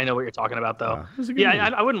know what you're talking about, though. It was a good movie.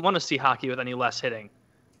 I wouldn't want to see hockey with any less hitting.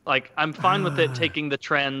 Like, I'm fine with it taking the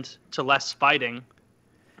trend to less fighting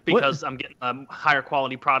because I'm getting a higher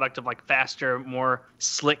quality product of, like, faster, more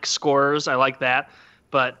slick scorers. I like that.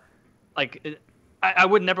 But, like, I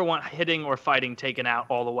would never want hitting or fighting taken out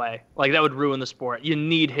all the way. Like, that would ruin the sport. You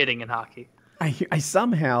need hitting in hockey. I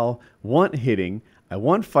somehow want hitting, I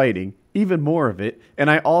want fighting, even more of it,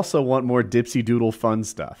 and I also want more dipsy doodle fun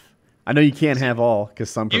stuff. I know you can't have all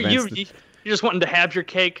because some prevents. You're just wanting to have your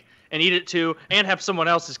cake and eat it too, and have someone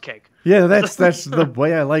else's cake. Yeah, that's the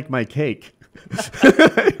way I like my cake.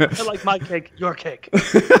 I like my cake, your cake.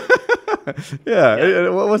 Yeah.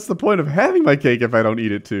 What's the point of having my cake if I don't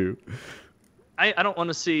eat it too? I don't want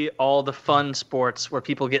to see all the fun sports where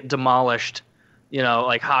people get demolished, you know,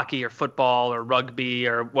 like hockey or football or rugby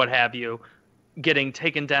or what have you, getting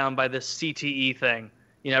taken down by this CTE thing.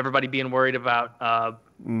 You know, everybody being worried about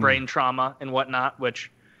brain trauma and whatnot,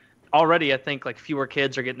 which already I think like fewer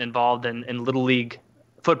kids are getting involved in Little League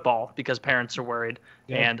football because parents are worried.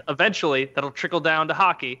 Yeah. And eventually that'll trickle down to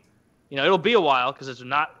hockey. You know, it'll be a while because it's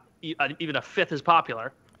not even a fifth as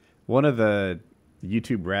popular. One of the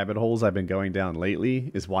YouTube rabbit holes I've been going down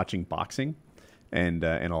lately is watching boxing and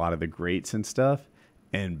a lot of the greats and stuff.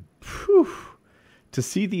 And to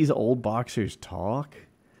see these old boxers talk,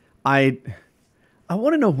 I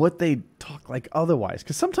want to know what they talk like otherwise.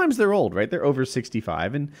 Because sometimes they're old, right? They're over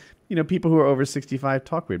 65. And, you know, people who are over 65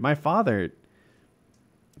 talk weird. My father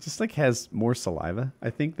just like has more saliva,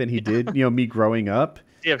 I think, than he did, you know, me growing up.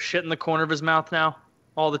 Do you have shit in the corner of his mouth now?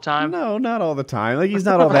 All the time? No, not all the time. Like, he's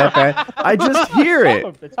not all that bad. I just hear it. All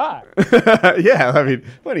of the time. Yeah, I mean,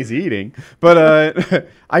 when he's eating. But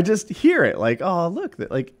I just hear it. Like, oh, look,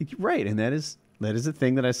 like, right. And that is a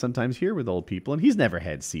thing that I sometimes hear with old people. And he's never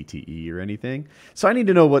had CTE or anything. So I need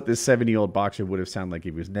to know what this 70-year-old boxer would have sounded like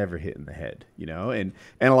if he was never hit in the head, you know? And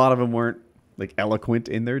a lot of them weren't, like, eloquent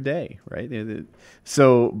in their day, right?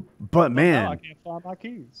 So, but man. I can't find my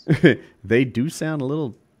keys. They do sound a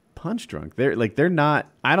little punch drunk. They're not.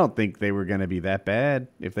 I don't think they were going to be that bad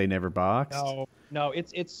if they never boxed. No,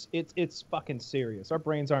 it's fucking serious. Our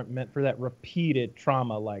brains aren't meant for that repeated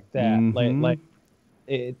trauma like that. Mm-hmm. Like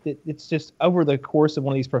it's just over the course of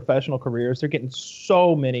one of these professional careers, they're getting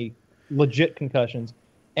so many legit concussions,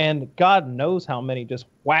 and God knows how many just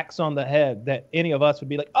whacks on the head that any of us would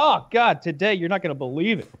be like, oh God, today you're not going to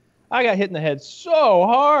believe it. I got hit in the head so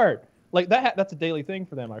hard. Like that's a daily thing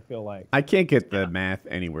for them, I feel like. I can't get the math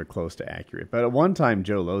anywhere close to accurate. But at one time,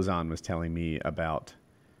 Joe Lozon was telling me about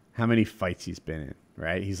how many fights he's been in,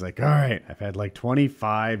 right? He's like, all right, I've had like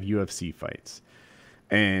 25 UFC fights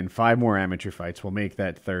and 5 more amateur fights. We'll make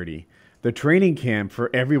that 30. The training camp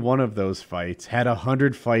for every one of those fights had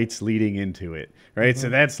 100 fights leading into it, right? Mm-hmm. So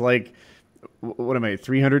that's like, what am I,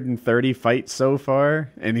 330 fights so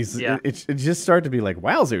far? And it just started to be like,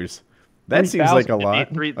 wowzers. That seems like a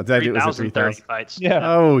lot. 3,030 fights. Yeah.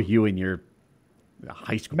 Oh, you and your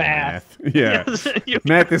High school Math. math. Yeah. You-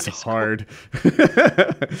 Math is hard.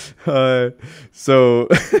 So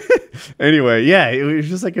anyway, yeah, it was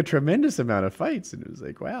just like a tremendous amount of fights. And it was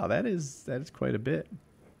like, wow, that is quite a bit.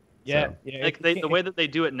 Yeah, So- yeah. Like the way that they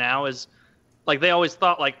do it now is, like they always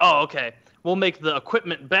thought like, oh, okay, we'll make the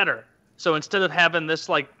equipment better. So instead of having this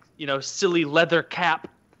like, silly leather cap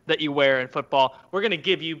that you wear in football, we're gonna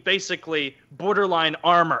give you basically borderline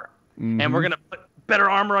armor, and we're gonna put better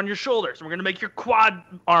armor on your shoulders, and we're gonna make your quad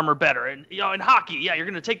armor better. And in hockey, yeah, you're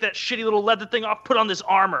gonna take that shitty little leather thing off, put on this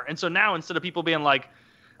armor. And so now instead of people being like,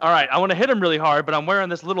 all right, I want to hit him really hard, but I'm wearing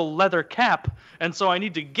this little leather cap, and so I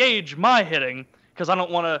need to gauge my hitting because I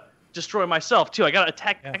don't want to destroy myself too. I gotta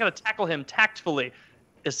tackle him tactfully,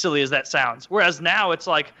 as silly as that sounds. Whereas now it's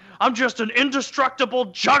like, I'm just an indestructible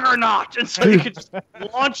juggernaut, and so you can just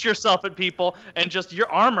launch yourself at people and just your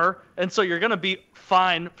armor, and so you're gonna be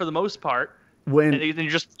fine for the most part. When And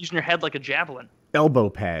you're just using your head like a javelin. elbow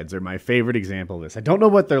pads are my favorite example of this. I don't know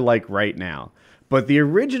what they're like right now, but the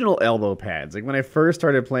original elbow pads, like when I first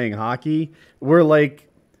started playing hockey, were like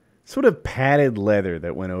sort of padded leather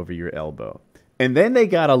that went over your elbow. And then they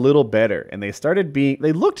got a little better, and they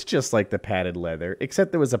looked just like the padded leather, except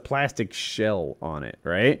there was a plastic shell on it,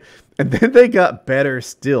 right? And then they got better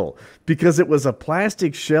still, because it was a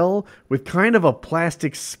plastic shell with kind of a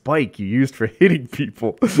plastic spike you used for hitting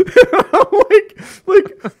people.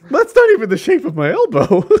 like, that's not even the shape of my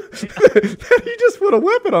elbow. You just put a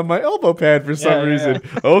weapon on my elbow pad for some reason.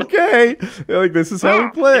 Yeah. Okay. Like, this is how we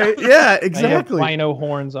play. Yeah, exactly. Rhino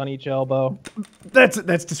horns on each elbow.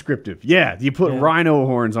 That's descriptive. Yeah, you put rhino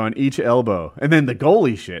horns on each elbow, and then the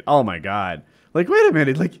goalie shit. Oh my god! Like, wait a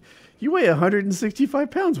minute. Like, you weigh 165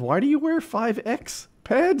 pounds. Why do you wear 5X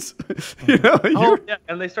pads? Oh yeah,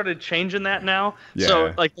 and they started changing that now. Yeah.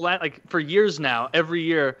 So like for years now, every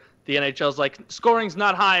year the NHL's like, scoring's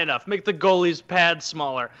not high enough. Make the goalies' pads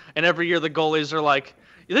smaller. And every year the goalies are like,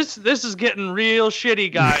 this is getting real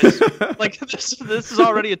shitty, guys. Like this is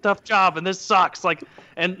already a tough job, and this sucks. Like,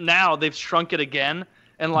 and now they've shrunk it again.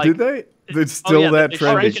 And like, did they? It's still that they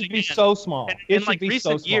trend. shrunk It should be so small. It in should like be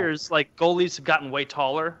so recent small. years, like goalies have gotten way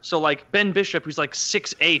taller. So like Ben Bishop, who's like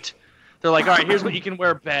 6'8", they're like, all right, here's what you can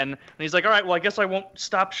wear, Ben. And he's like, all right, well, I guess I won't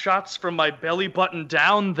stop shots from my belly button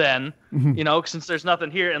down then, since there's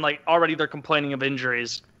nothing here. And like already they're complaining of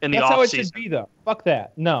injuries in the That's how it offseason. should be, though. Fuck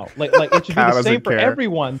that. No, like it should be Kyle the same doesn't for care.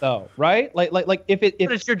 everyone, though, right? Like if But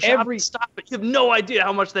it's your job to stop it. You have no idea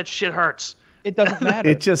how much that shit hurts. it doesn't matter.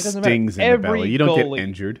 It just doesn't matter. stings in the belly. You don't get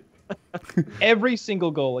injured. Every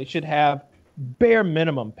single goalie should have bare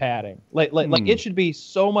minimum padding. Like it should be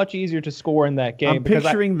so much easier to score in that game. I'm because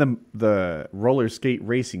picturing the roller skate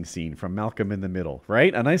racing scene from Malcolm in the Middle,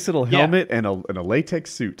 right? A nice little helmet and a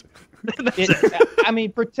latex suit. I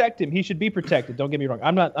mean, protect him. He should be protected. Don't get me wrong.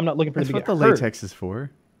 I'm not looking for That's him to what get the hurt. latex is for.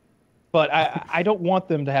 But I don't want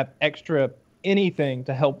them to have extra anything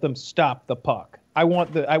to help them stop the puck. I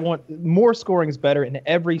want more scoring is better in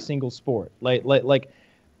every single sport. Like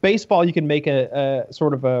baseball, you can make a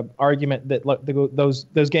sort of a argument that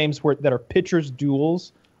those games that are pitchers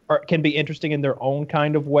duels can be interesting in their own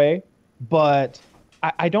kind of way. But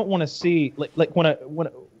I don't want to see like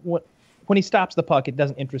when he stops the puck, it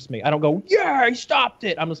doesn't interest me. I don't go, yeah, he stopped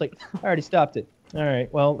it. I'm just like, I already stopped it. All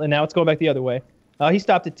right, well, and now it's going back the other way. He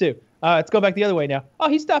stopped it too. Let's go back the other way now. Oh,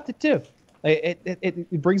 he stopped it too. It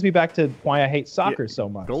brings me back to why I hate soccer so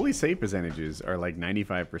much. Goalie save percentages are like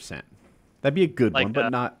 95%. That'd be a good Like, one, but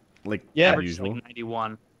not like Average usual. like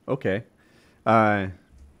 91. Okay. So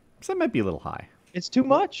that might be a little high. It's too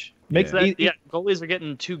much. Makes Goalies are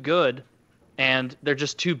getting too good, and they're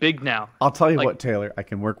just too big now. I'll tell you Like- what, Taylor, I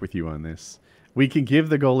can work with you on this. We can give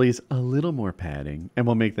the goalies a little more padding, and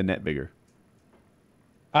we'll make the net bigger.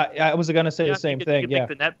 I was going to say Yeah, the same you thing. could Yeah. make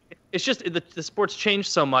the net. It's just the sport's changed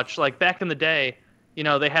so much. Like back in the day,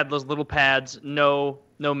 they had those little pads, no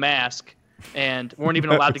mask, and weren't even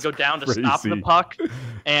allowed to go down to stop the crazy. puck.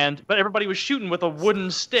 But everybody was shooting with a wooden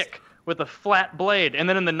stick with a flat blade. And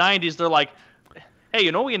then in the 90s, they're like, hey,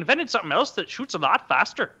 we invented something else that shoots a lot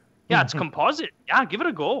faster. Yeah, it's composite. Yeah, give it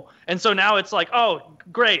a go. And so now it's like, oh,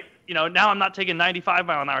 great. Now I'm not taking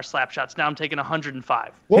 95-mile-an-hour slap shots. Now I'm taking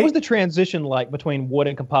 105. What was the transition like between wood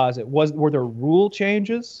and composite? Were there rule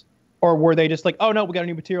changes, or were they just like, oh no, we got a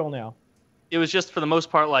new material now? It was just for the most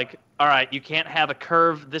part like, all right, you can't have a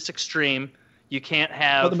curve this extreme. You can't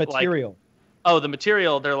have the material. The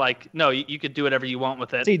material. They're like, no, you could do whatever you want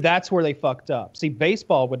with it. See, that's where they fucked up. See,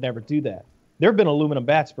 baseball would never do that. There have been aluminum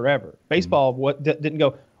bats forever. Baseball didn't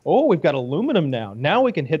go, oh, we've got aluminum now. Now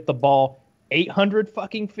we can hit the ball 800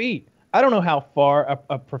 fucking feet. I don't know how far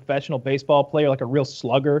a professional baseball player, like a real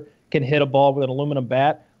slugger, can hit a ball with an aluminum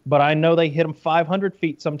bat. but I know they hit them 500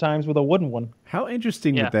 feet sometimes with a wooden one. How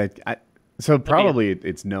interesting Yeah. would that? So probably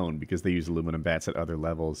it's known because they use aluminum bats at other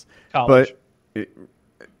levels. College. But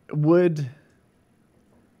would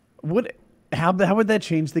how would that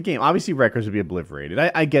change the game? Obviously, records would be obliterated.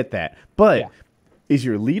 I get that, but Yeah. is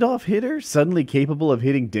your leadoff hitter suddenly capable of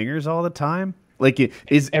hitting dingers all the time? Like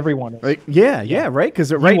is Everyone is. Like yeah, right?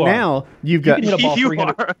 Because right are. now you've You got can hit a ball You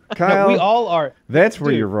 300. are. Kyle. No, we all are. That's where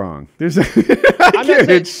Dude. you're wrong. There's I not can't saying-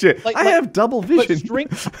 hit shit. like- I like- have double But vision.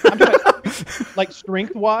 strength, I'm talking about, like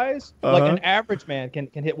strength wise, like Uh-huh. an average man can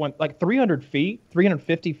hit one like 300 feet,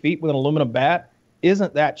 350 feet with an aluminum bat.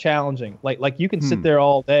 Isn't that challenging? Like you can sit there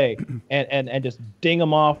all day and just ding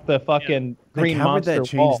them off the fucking green How would monster that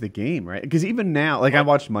change wall. the game, right? Because even now, like I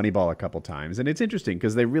watched Moneyball a couple times, and it's interesting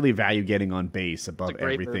because they really value getting on base above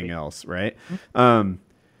great everything movie. else, right?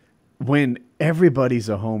 When everybody's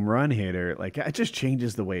a home run hitter, like it just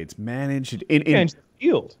changes the way it's managed. Change the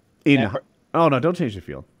field. Oh no, don't change the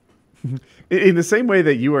field. In the same way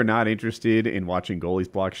that you are not interested in watching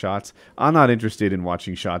goalies block shots, I'm not interested in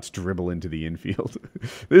watching shots dribble into the infield.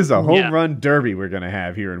 This is a home Yeah. run derby we're going to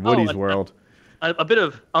have here in Woody's world. A bit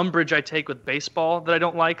of umbrage I take with baseball that I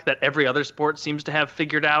don't like, that every other sport seems to have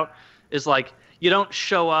figured out, is like you don't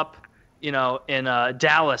show up, in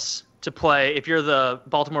Dallas to play. If you're the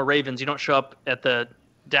Baltimore Ravens, you don't show up at the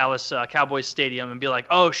Dallas Cowboys Stadium and be like,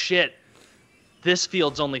 oh shit, this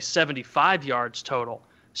field's only 75 yards total.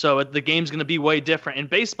 So the game's going to be way different. In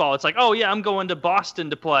baseball, it's like, oh, yeah, I'm going to Boston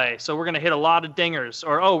to play, so we're going to hit a lot of dingers.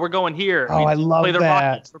 Or, oh, we're going here. Oh, I love play the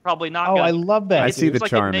that. Rockies. We're probably not Oh, going I love that. I see the seems like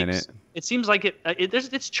charm in it. It seems like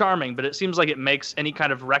it's charming, but it seems like it makes any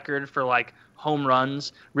kind of record for like home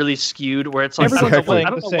runs really skewed. Where it's like Everyone's playing I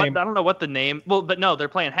don't the know same. I don't know what the name. Well, but no, they're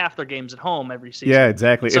playing half their games at home every season. Yeah,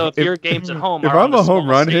 exactly. So if your games at home, if are I'm on a home small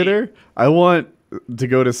run stadium- hitter, I want to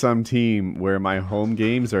go to some team where my home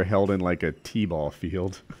games are held in like a t-ball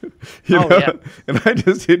field. Oh, yeah. And I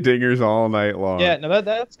just hit dingers all night long. Yeah, no,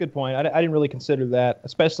 that's a good point. I didn't really consider that,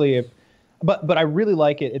 especially if, but I really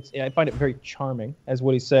like it. I find it very charming, as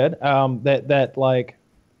Woody said. That like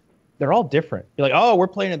they're all different. You're like, oh, we're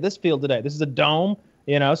playing at this field today. This is a dome,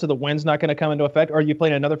 so the wind's not going to come into effect. Or you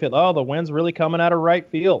playing another field? Oh, the wind's really coming out of right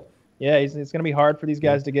field. Yeah, it's going to be hard for these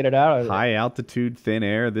guys to get it out of there. High altitude, thin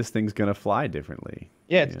air. This thing's gonna fly differently.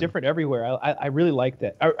 Yeah, it's different everywhere. I really like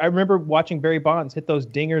that. I remember watching Barry Bonds hit those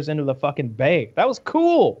dingers into the fucking bay. That was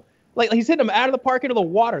cool. Like he's hitting them out of the park into the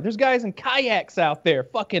water. There's guys in kayaks out there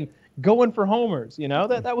fucking going for homers.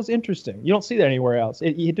 That was interesting. You don't see that anywhere else.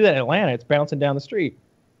 You do that in Atlanta. It's bouncing down the street.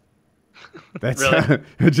 That's Really?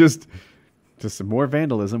 just some more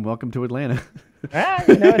vandalism. Welcome to Atlanta. It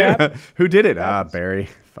happens. Who did it? Barry.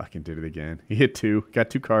 Fucking did it again. He hit two. Got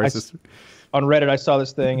two cars. On Reddit, I saw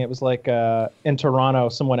this thing. It was like in Toronto,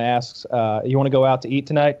 someone asks, you want to go out to eat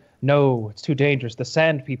tonight? No, it's too dangerous. The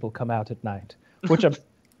sand people come out at night, which I'm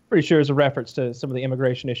pretty sure is a reference to some of the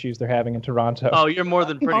immigration issues they're having in Toronto. Oh, you're more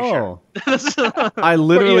than pretty sure. I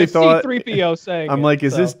literally thought. C-3PO saying I'm it, like,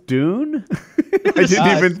 is so. this Dune? I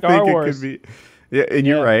didn't even Star think Wars. it could be. Yeah, and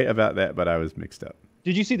you're Yeah. right about that, but I was mixed up.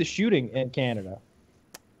 Did you see the shooting in Canada?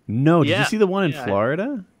 No, did you Yeah. see the one in Yeah.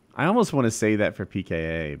 Florida? I almost want to say that for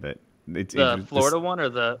PKA, but it's The Florida one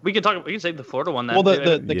or we can say the Florida one. Well,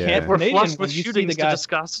 the Yeah. we're Canadian flushed one, with you see shootings the to guy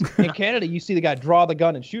discuss. in Canada. You see the guy draw the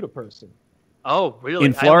gun and shoot a person. Oh, really?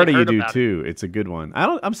 In I only Florida, you heard do about it. too. It's a good one.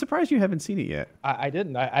 I'm surprised you haven't seen it yet. I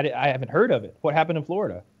didn't. I haven't heard of it. What happened in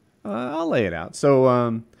Florida? I'll lay it out.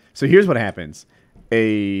 So here's what happens: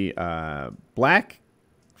 a black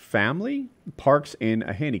family parks in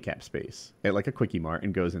a handicap space at like a Quickie Mart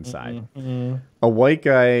and goes inside. A white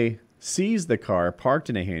guy sees the car parked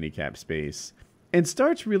in a handicap space and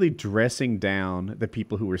starts really dressing down the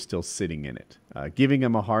people who were still sitting in it, giving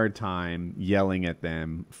them a hard time, yelling at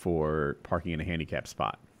them for parking in a handicap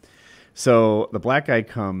spot. So the black guy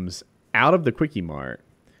comes out of the Quickie Mart,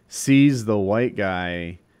 sees the white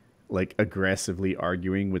guy like aggressively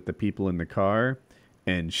arguing with the people in the car,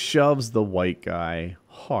 and shoves the white guy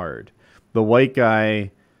hard. The white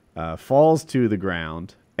guy falls to the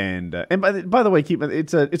ground, and by the way,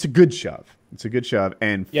 it's a good shove. It's a good shove,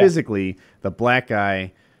 and Yeah. physically, the black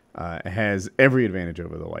guy has every advantage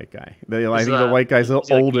over the white guy. I think the white guy's a Is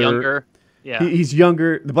he, little like, older. younger? Yeah. He's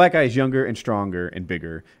younger. The black guy is younger and stronger and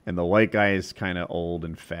bigger, and the white guy is kind of old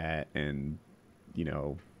and fat, and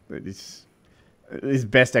his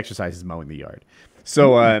best exercise is mowing the yard.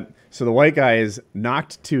 So, so the white guy is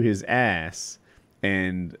knocked to his ass,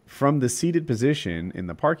 and from the seated position in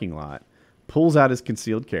the parking lot, pulls out his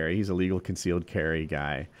concealed carry. He's a legal concealed carry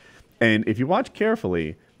guy, and if you watch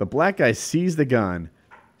carefully, the black guy sees the gun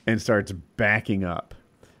and starts backing up.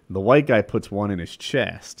 The white guy puts one in his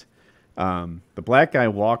chest. The black guy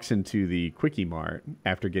walks into the Quickie Mart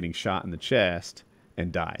after getting shot in the chest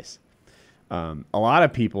and dies. A lot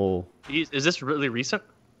of people... Is this really recent?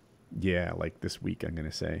 Yeah, like this week, I'm going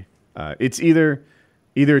to say. It's either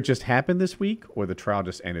it just happened this week or the trial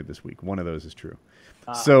just ended this week. One of those is true.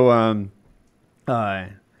 So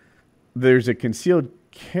there's a concealed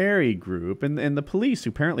carry group, and the police, who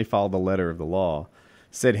apparently followed the letter of the law,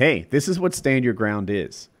 said, hey, this is what stand your ground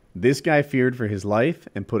is. This guy feared for his life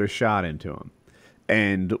and put a shot into him.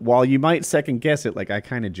 And while you might second guess it, like I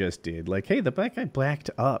kind of just did, like, hey, the black guy blacked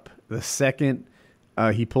up the second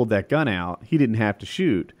he pulled that gun out. He didn't have to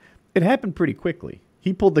shoot. It happened pretty quickly.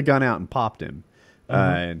 He pulled the gun out and popped him.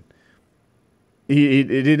 And he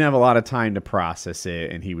didn't have a lot of time to process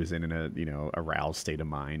it, and he was in a aroused state of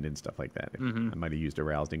mind and stuff like that. I might have used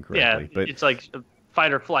aroused incorrectly. Yeah, but it's like a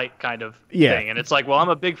fight or flight kind of thing. And it's like, well, I'm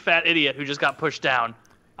a big fat idiot who just got pushed down.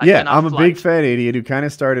 I'm a big fat idiot who kind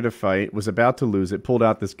of started a fight, was about to lose it, pulled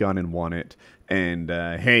out this gun and won it. And,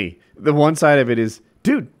 hey, the one side of it is,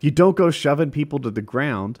 dude, you don't go shoving people to the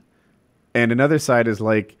ground. And another side is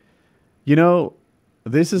like,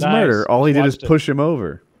 this is murder. All he did is push him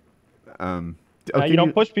over. Okay, you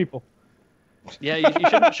don't push people. Yeah, you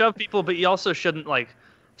shouldn't shove people, but you also shouldn't, like,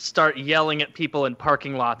 start yelling at people in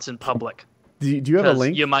parking lots in public. Do you have a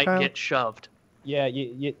link, you might Kyle? get shoved. Yeah,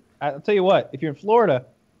 I'll tell you what. If you're in Florida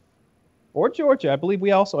or Georgia, I believe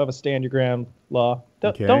we also have a stand your ground law.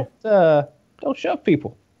 Don't shove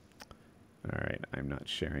people. All right, I'm not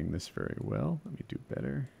sharing this very well. Let me do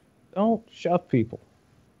better. Don't shove people.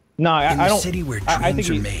 No, I don't. City where I think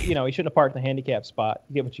dreams are made. he shouldn't have parked in the handicap spot.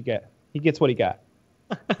 You get what you get. He gets what he got.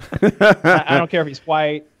 I don't care if he's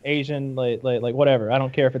white, Asian, like whatever. I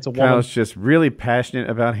don't care if it's a woman. Kyle's just really passionate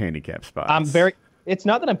about handicap spots. It's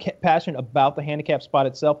not that I'm passionate about the handicap spot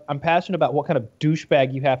itself. I'm passionate about what kind of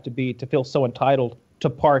douchebag you have to be to feel so entitled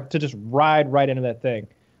to just ride right into that thing.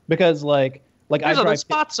 Because like there's other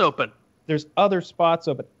spots open. There's other spots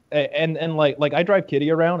open, and like I drive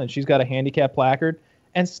Kitty around, and she's got a handicap placard,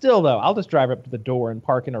 and still though I'll just drive up to the door and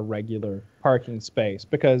park in a regular parking space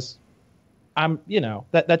because I'm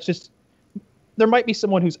that's just. There might be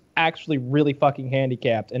someone who's actually really fucking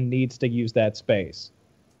handicapped and needs to use that space.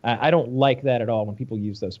 I don't like that at all when people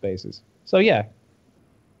use those spaces. So yeah,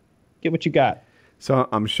 get what you got. So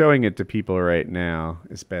I'm showing it to people right now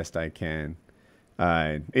as best I can.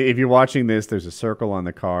 If you're watching this, there's a circle on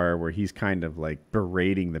the car where he's kind of like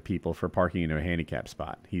berating the people for parking into a handicap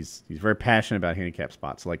spot. He's very passionate about handicap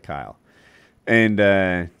spots, like Kyle. And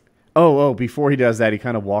before he does that, he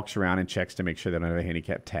kind of walks around and checks to make sure they don't have a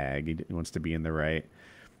handicap tag. He wants to be in the right.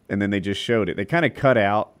 And then they just showed it. They kind of cut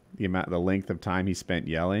out the length of time he spent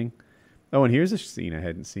yelling. Oh, and here's a scene I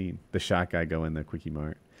hadn't seen. The shot guy go in the Quickie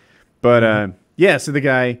Mart. But so the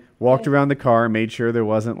guy walked around the car, made sure there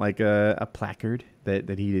wasn't like a placard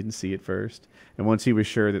that he didn't see at first. And once he was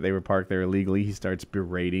sure that they were parked there illegally, he starts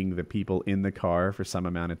berating the people in the car for some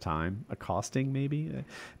amount of time, accosting maybe.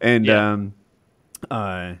 And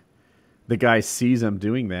the guy sees him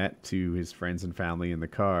doing that to his friends and family in the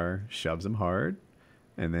car, shoves him hard.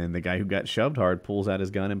 And then the guy who got shoved hard pulls out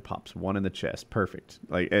his gun and pops one in the chest. Perfect.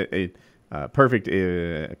 Like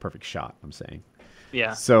perfect shot, I'm saying.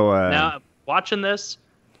 Yeah. So now watching this,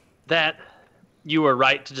 that you were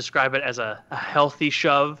right to describe it as a healthy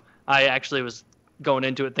shove. I actually was going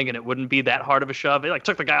into it thinking it wouldn't be that hard of a shove. It like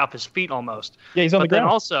took the guy off his feet almost. Yeah, he's on the ground. But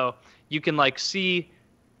then also you can like see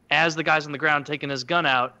as the guy's on the ground taking his gun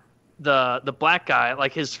out, the black guy,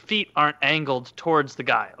 like his feet aren't angled towards the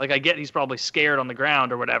guy. Like I get he's probably scared on the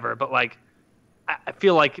ground or whatever, but like I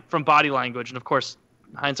feel like from body language, and of course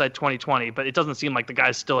hindsight 2020, but it doesn't seem like the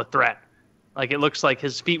guy's still a threat. Like it looks like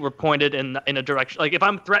his feet were pointed in a direction. Like if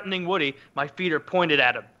I'm threatening Woody, my feet are pointed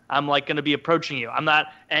at him. I'm like going to be approaching you. I'm not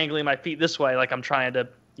angling my feet this way like I'm trying to,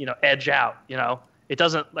 edge out, It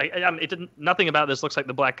doesn't like nothing about this looks like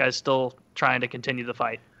the black guy's still trying to continue the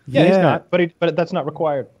fight. Yeah, he's not, but that's not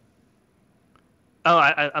required. Oh,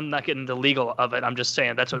 I'm not getting the legal of it. I'm just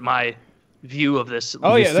saying that's what my view of this.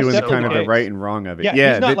 Oh yeah, that's doing definitely kind of the the right and wrong of it.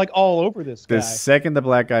 Yeah, he's not like all over this guy. The second the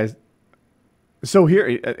black guy's... So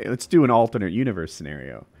here, let's do an alternate universe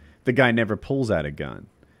scenario. The guy never pulls out a gun.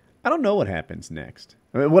 I don't know what happens next.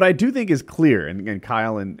 What I do think is clear, and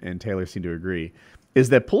Kyle and Taylor seem to agree, is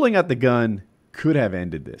that pulling out the gun could have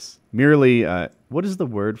ended this. Merely, what is the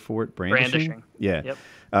word for it? Brandishing? Yeah.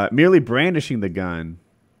 Yep. Merely brandishing the gun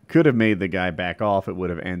could have made the guy back off. It would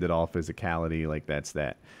have ended all physicality. Like, that's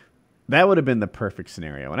that. That would have been the perfect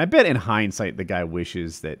scenario. And I bet in hindsight, the guy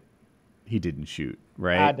wishes that he didn't shoot,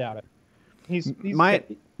 right? I doubt it. He's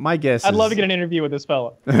my guess. I'd love to get an interview with this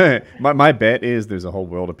fella. my bet is there's a whole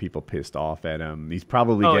world of people pissed off at him. He's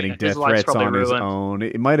probably getting death threats on his own.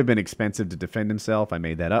 It might have been expensive to defend himself. I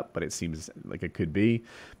made that up, but it seems like it could be.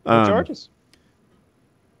 Charges,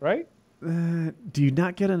 right? Do you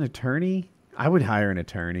not get an attorney? I would hire an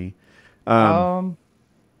attorney. We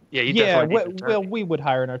would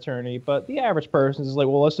hire an attorney, but the average person is like,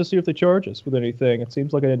 well, let's just see if they charge us with anything. It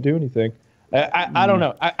seems like I didn't do anything. I don't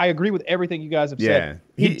know. I agree with everything you guys have said.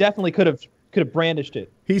 He definitely could have brandished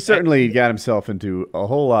it. He certainly got himself into a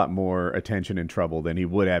whole lot more attention and trouble than he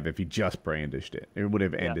would have if he just brandished it. It would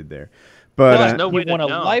have ended there. But he won a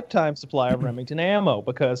lifetime supply of Remington ammo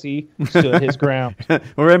because he stood his ground. Well,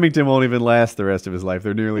 Remington won't even last the rest of his life.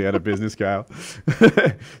 They're nearly out of business, Kyle.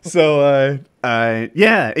 So, I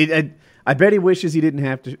bet he wishes he didn't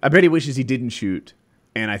have to. I bet he wishes he didn't shoot.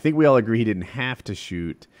 And I think we all agree he didn't have to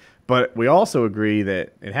shoot. But we also agree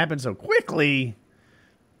that it happened so quickly.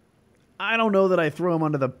 I don't know that I throw him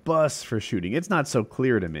under the bus for shooting. It's not so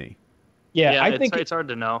clear to me. Yeah, I think it's hard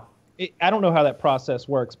to know. I don't know how that process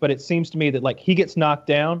works, but it seems to me that like he gets knocked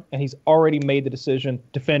down and he's already made the decision,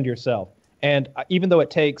 defend yourself. And even though it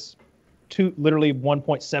takes literally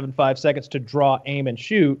 1.75 seconds to draw, aim, and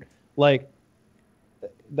shoot, like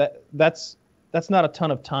that's not a ton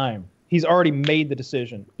of time. He's already made the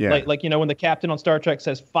decision. Yeah. Like when the captain on Star Trek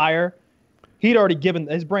says fire,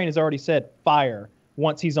 his brain has already said fire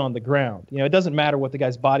once he's on the ground. It doesn't matter what the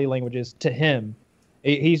guy's body language is to him.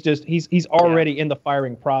 He's already in the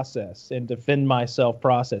firing process and defend myself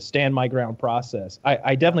process, stand my ground process.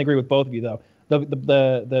 I definitely agree with both of you though.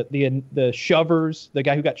 The shovers, the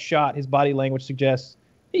guy who got shot, his body language suggests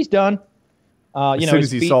he's done. As soon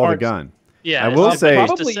as he saw the gun. Yeah, I will say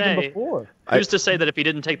probably even before. Who's to say that if he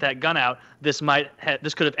didn't take that gun out, this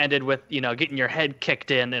could have ended with getting your head kicked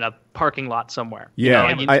in a parking lot somewhere.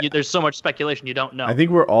 Yeah, there's so much speculation you don't know. I think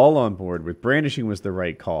we're all on board with brandishing was the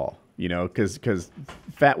right call. Because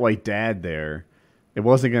Fat White Dad there, it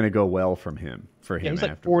wasn't going to go well for him. He's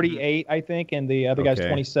like 48, I think, and the other guy's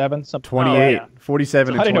 27. 28,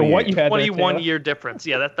 47, and 28. I didn't know what you had. 21-year difference.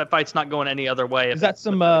 Yeah, that fight's not going any other way. Is that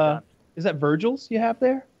Virgil's you have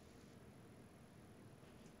there?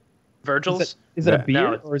 Virgil's? Is that a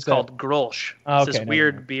beer? No, it's called Grolsch. It's this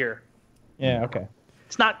weird beer. Yeah, okay.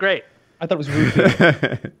 It's not great. I thought it was root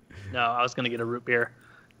beer. No, I was going to get a root beer,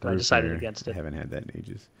 but I decided against it. I haven't had that in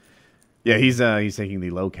ages. Yeah, he's taking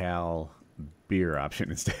the low-cal beer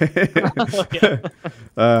option instead.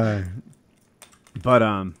 But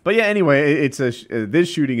yeah, anyway, it's this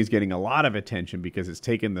shooting is getting a lot of attention because it's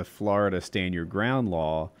taken the Florida stand your ground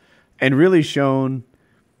law and really shown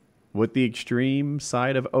what the extreme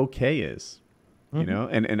side of okay is. And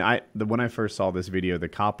when I first saw this video, the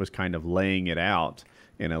cop was kind of laying it out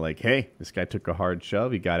in a like, hey, this guy took a hard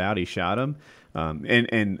shove, he got out, he shot him.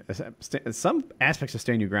 And some aspects of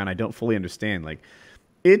stand your ground I don't fully understand. Like,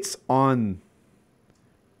 it's on.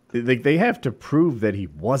 Like, they have to prove that he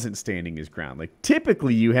wasn't standing his ground. Like,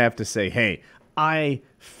 typically you have to say, hey, I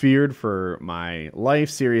feared for my life,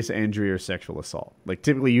 serious injury, or sexual assault. Like,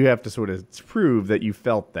 typically you have to sort of prove that you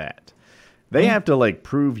felt that. They have to like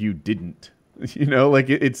prove you didn't. Like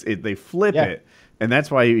they flip it, and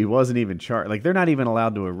that's why he wasn't even charged. Like, they're not even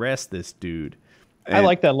allowed to arrest this dude. I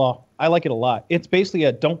like that law. I like it a lot. It's basically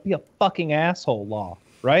a don't be a fucking asshole law,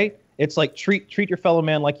 right? It's like treat your fellow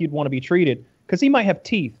man like you'd want to be treated because he might have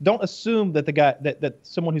teeth. Don't assume that the guy that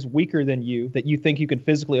someone who's weaker than you that you think you can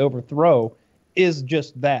physically overthrow is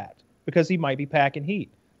just that because he might be packing heat.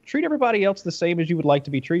 Treat everybody else the same as you would like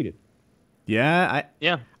to be treated. Yeah,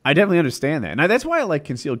 I definitely understand that. And that's why I like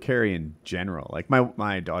concealed carry in general. Like,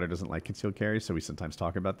 my daughter doesn't like concealed carry, so we sometimes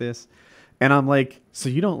talk about this. And I'm like, so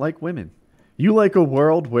you don't like women? You like a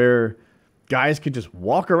world where guys can just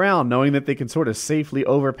walk around knowing that they can sort of safely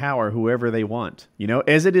overpower whoever they want.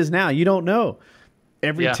 As it is now, you don't know.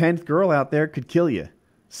 Every 10th girl out there could kill you.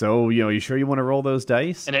 So, you sure you want to roll those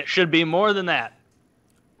dice? And it should be more than that.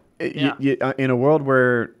 In a world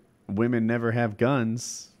where women never have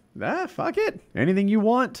guns, fuck it. Anything you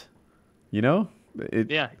want. You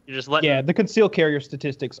just let. Yeah, the concealed carrier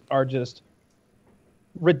statistics are just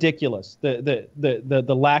ridiculous. The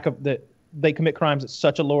lack of they commit crimes at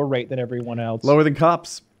such a lower rate than everyone else. Lower than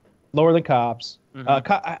cops. Mm-hmm.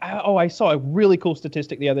 I saw a really cool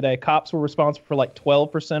statistic the other day. Cops were responsible for like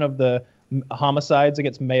 12% of the homicides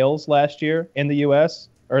against males last year in the U.S.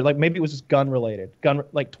 Or like maybe it was just gun related.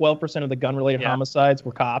 Like 12% of the gun related homicides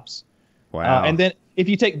were cops. Wow. And then if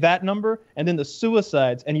you take that number and then the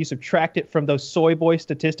suicides and you subtract it from those soy boy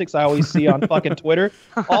statistics I always see on fucking Twitter,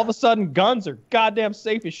 all of a sudden guns are goddamn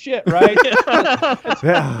safe as shit, right?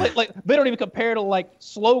 like they don't even compare to like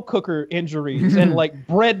slow cooker injuries and like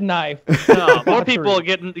bread knife. No, more people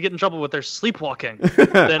get in trouble with their sleepwalking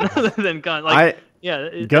than guns. Like,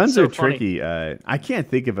 guns so are tricky. I can't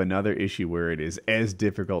think of another issue where it is as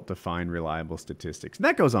difficult to find reliable statistics. And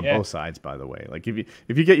that goes on both sides, by the way. Like if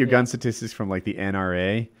you get your gun statistics from like the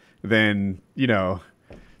NRA, then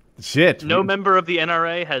shit. No member of the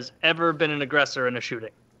NRA has ever been an aggressor in a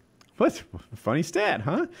shooting. What? Funny stat,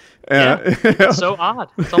 huh? Yeah, it's so odd.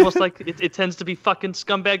 It's almost like it tends to be fucking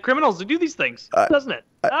scumbag criminals who do these things, doesn't it?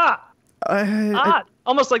 Odd.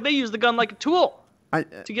 Almost like they use the gun like a tool.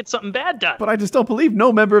 To get something bad done. But I just don't believe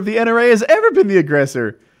no member of the NRA has ever been the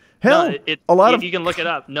aggressor. Hell, you can look it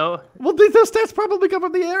up. No. Well, those stats probably come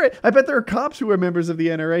from the NRA. I bet there are cops who are members of the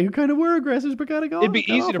NRA who kind of were aggressors, but kind of go. It'd be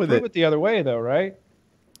easy to prove it the other way, though, right?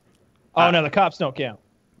 Oh no, the cops don't count.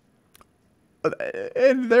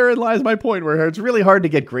 And therein lies my point, where it's really hard to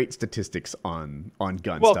get great statistics on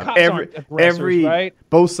gun stuff. Cops aren't aggressors, right?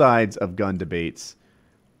 Both sides of gun debates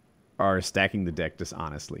are stacking the deck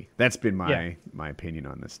dishonestly. That's been my opinion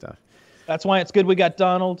on this stuff. That's why it's good we got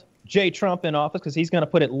Donald J. Trump in office, because he's going to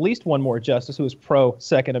put at least one more justice who is pro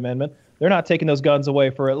Second Amendment. They're not taking those guns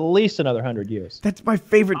away for at least another 100 years. That's my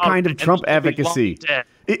favorite kind of Trump advocacy.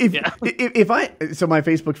 If my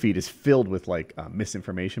Facebook feed is filled with like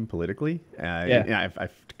misinformation politically.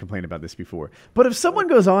 I've complained about this before. But if someone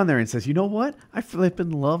goes on there and says, you know what? I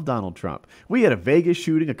flippin' love Donald Trump. We had a Vegas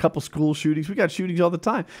shooting, a couple school shootings. We got shootings all the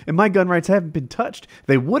time. And my gun rights haven't been touched.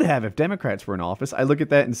 They would have if Democrats were in office. I look at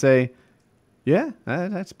that and say, yeah,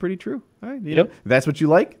 that's pretty true. All right, you know, that's what you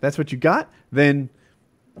like. That's what you got. Then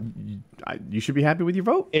you should be happy with your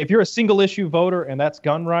vote. If you're a single issue voter and that's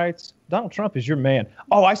gun rights, Donald Trump is your man.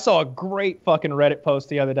 Oh, I saw a great fucking Reddit post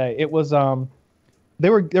the other day. It was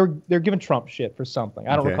they're giving Trump shit for something.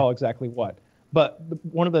 I don't recall exactly what, but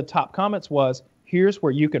one of the top comments was, "Here's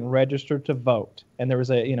where you can register to vote," and there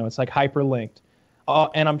was it's like hyperlinked,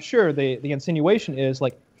 and I'm sure the insinuation is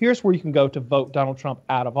like, "Here's where you can go to vote Donald Trump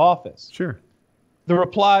out of office." Sure. The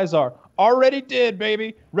replies are, "Already did,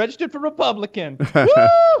 baby. Registered for Republican."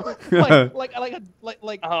 Woo! like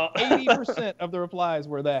 80% of the replies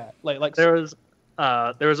were that. Like there was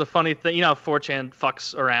a funny thing. You know, 4chan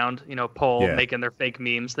fucks around. You know, poll making their fake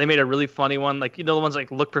memes. They made a really funny one. Like, you know, the ones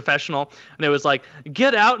like look professional, and it was like,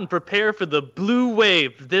 "Get out and prepare for the blue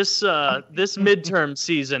wave this midterm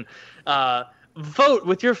season. Vote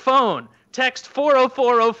with your phone. Text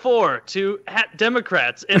 40404 to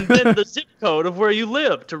 @Democrats and then the zip code of where you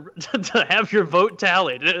live to have your vote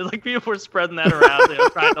tallied." And like people were spreading that around,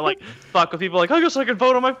 trying to like fuck with people. Like, I guess I can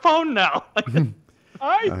vote on my phone now.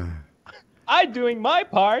 I'm doing my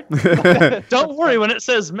part. Don't worry when it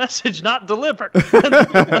says message not delivered.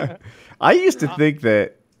 I used to think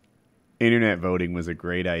that internet voting was a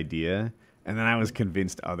great idea, and then I was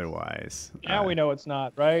convinced otherwise. Now we know it's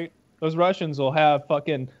not, right? Those Russians will have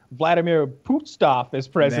fucking Vladimir Putin as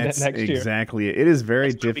president next year. Exactly. It is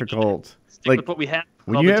very difficult. Stick with what we have.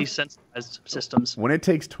 All the decentralized systems. When it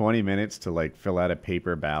takes 20 minutes to like fill out a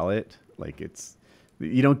paper ballot, like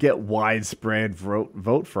you don't get widespread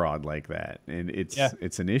vote fraud like that, and it's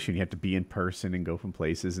an issue. You have to be in person and go from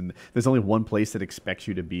places, and there's only one place that expects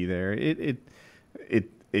you to be there.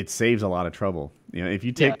 It saves a lot of trouble. You know, if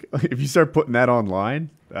you start putting that online.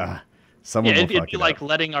 Someone will it'd be like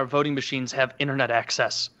letting our voting machines have internet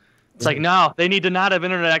access. It's like, no, they need to not have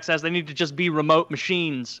internet access. They need to just be remote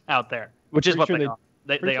machines out there, which is what they are.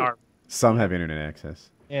 They are. Some have internet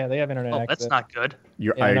access. Yeah, they have internet access. That's not good.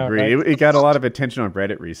 I agree. Right? It got a lot of attention on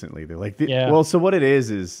Reddit recently. They're like, well, so what it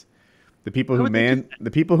is the people who man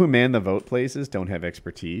the vote places don't have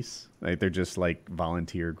expertise. Like, they're just like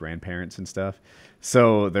volunteer grandparents and stuff.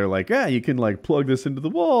 So they're like, you can like plug this into the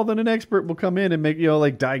wall, then an expert will come in and make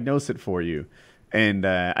diagnose it for you. And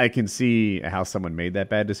I can see how someone made that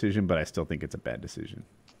bad decision, but I still think it's a bad decision.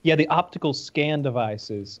 Yeah, the optical scan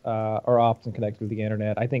devices are often connected to the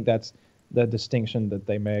internet. I think that's the distinction that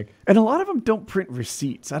they make. And a lot of them don't print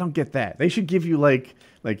receipts. I don't get that. They should give you like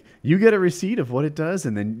you get a receipt of what it does,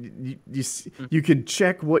 and then you can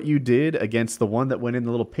check what you did against the one that went in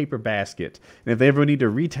the little paper basket. And if they ever need to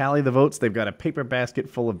retally the votes, they've got a paper basket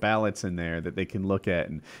full of ballots in there that they can look at.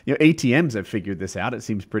 And ATMs have figured this out. It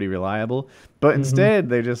seems pretty reliable. But instead,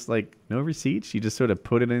 they're just like, no receipts. You just sort of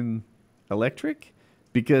put it in electric,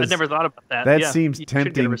 because I never thought about that. That seems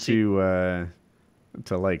tempting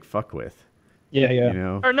to like fuck with. Yeah. You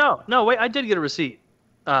know? Or no, wait, I did get a receipt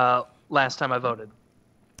last time I voted.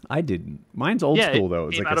 I didn't. Mine's old school though.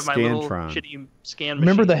 It's came like out a of my little Scantron. shitty scan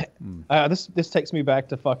Remember machine. this takes me back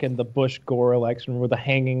to fucking the Bush Gore election with the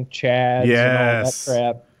hanging chads and all Yes. that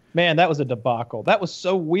crap. Man, that was a debacle. That was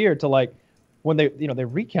so weird to like when they they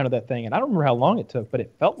recounted that thing, and I don't remember how long it took, but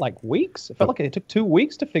it felt like weeks. It felt like it took 2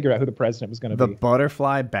 weeks to figure out who the president was going to The be.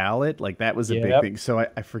 butterfly ballot, like that was a big Yep. thing. So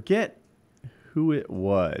I forget who it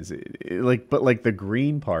was. But the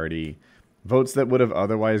Green Party, votes that would have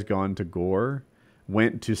otherwise gone to Gore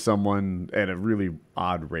went to someone at a really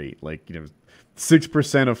odd rate. Like,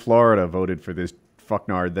 6% of Florida voted for this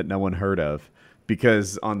fucknard that no one heard of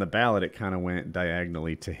because on the ballot it kind of went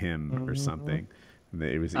diagonally to him or something.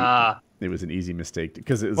 It was it was an easy mistake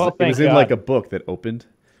because it was Well, it was thank in like God. a book that opened.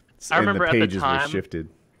 I remember and at the the pages were time, shifted.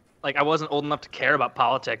 like I wasn't old enough to care about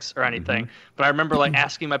politics or anything, but I remember like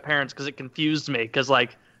asking my parents because it confused me because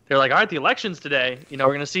like they're like, all right, the election's today, we're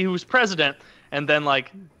gonna see who's president, and then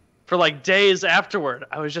like for like days afterward,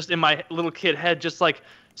 I was just in my little kid head, just like,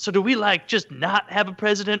 so do we like just not have a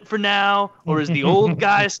president for now, or is the old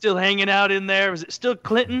guy still hanging out in there? Is it still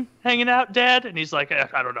Clinton hanging out, Dad? And he's like,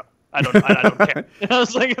 I don't know. I don't care. And I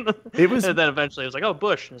was like, and then eventually it was like, oh,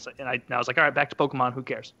 Bush. And I was like, all right, back to Pokemon. Who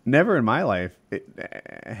cares? Never in my life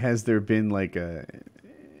has there been like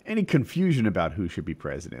any confusion about who should be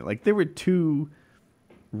president. Like there were two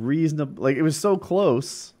reasonable, like it was so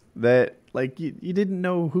close that like you didn't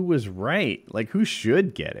know who was right, like who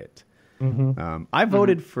should get it. I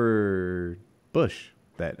voted for Bush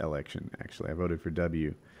that election. Actually, I voted for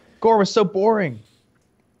W. Gore was so boring.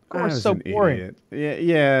 I Gore was was so an boring. idiot.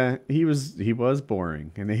 Yeah, he was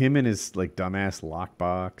boring, and him and his like dumbass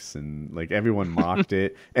lockbox, and like everyone mocked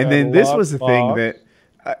it. And then this was the thing that,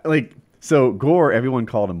 so Gore, everyone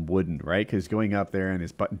called him wooden, right? Because going up there in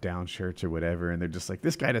his button-down shirts or whatever, and they're just like,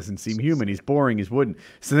 this guy doesn't seem human. He's boring. He's wooden.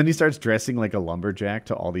 So then he starts dressing like a lumberjack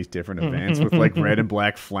to all these different events with like red and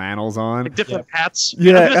black flannels on. Like different hats.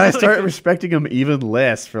 Yeah, and I started respecting him even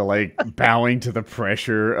less for like bowing to the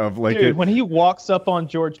pressure of like. Dude, when he walks up on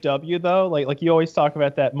George W. though, like you always talk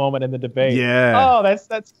about that moment in the debate. Yeah. Oh, that's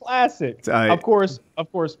classic. I- Of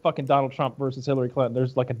course, fucking Donald Trump versus Hillary Clinton.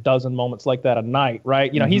 There's like a dozen moments like that a night,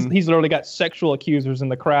 right? He's literally got sexual accusers in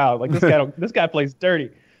the crowd. Like this guy plays dirty.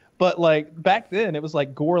 But like back then, it was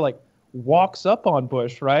like Gore like walks up on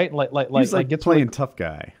Bush, right? He's like gets playing tough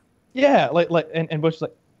guy. yeah, and Bush is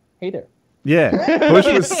like, hey there. Yeah, Bush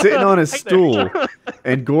was sitting on his stool,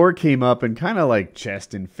 and Gore came up and kind of like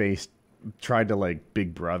chest and face tried to like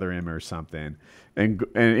big brother him or something, and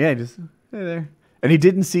yeah, just hey there. And he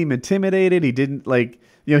didn't seem intimidated. He didn't like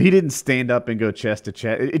he didn't stand up and go chest to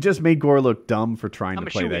chest. It just made Gore look dumb for trying to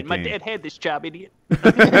play that game. My dad had this job, idiot.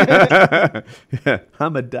 Yeah,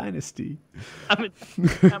 I'm a dynasty. I'm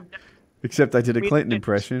Except I did a Clinton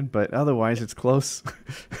impression, but otherwise it's close.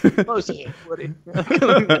 close, Woody.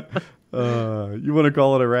 You want to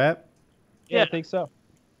call it a wrap? Yeah, I think so.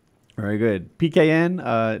 Very good. PKN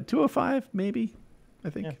 205 maybe, I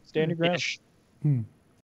think. Yeah, stand your ground. Ish.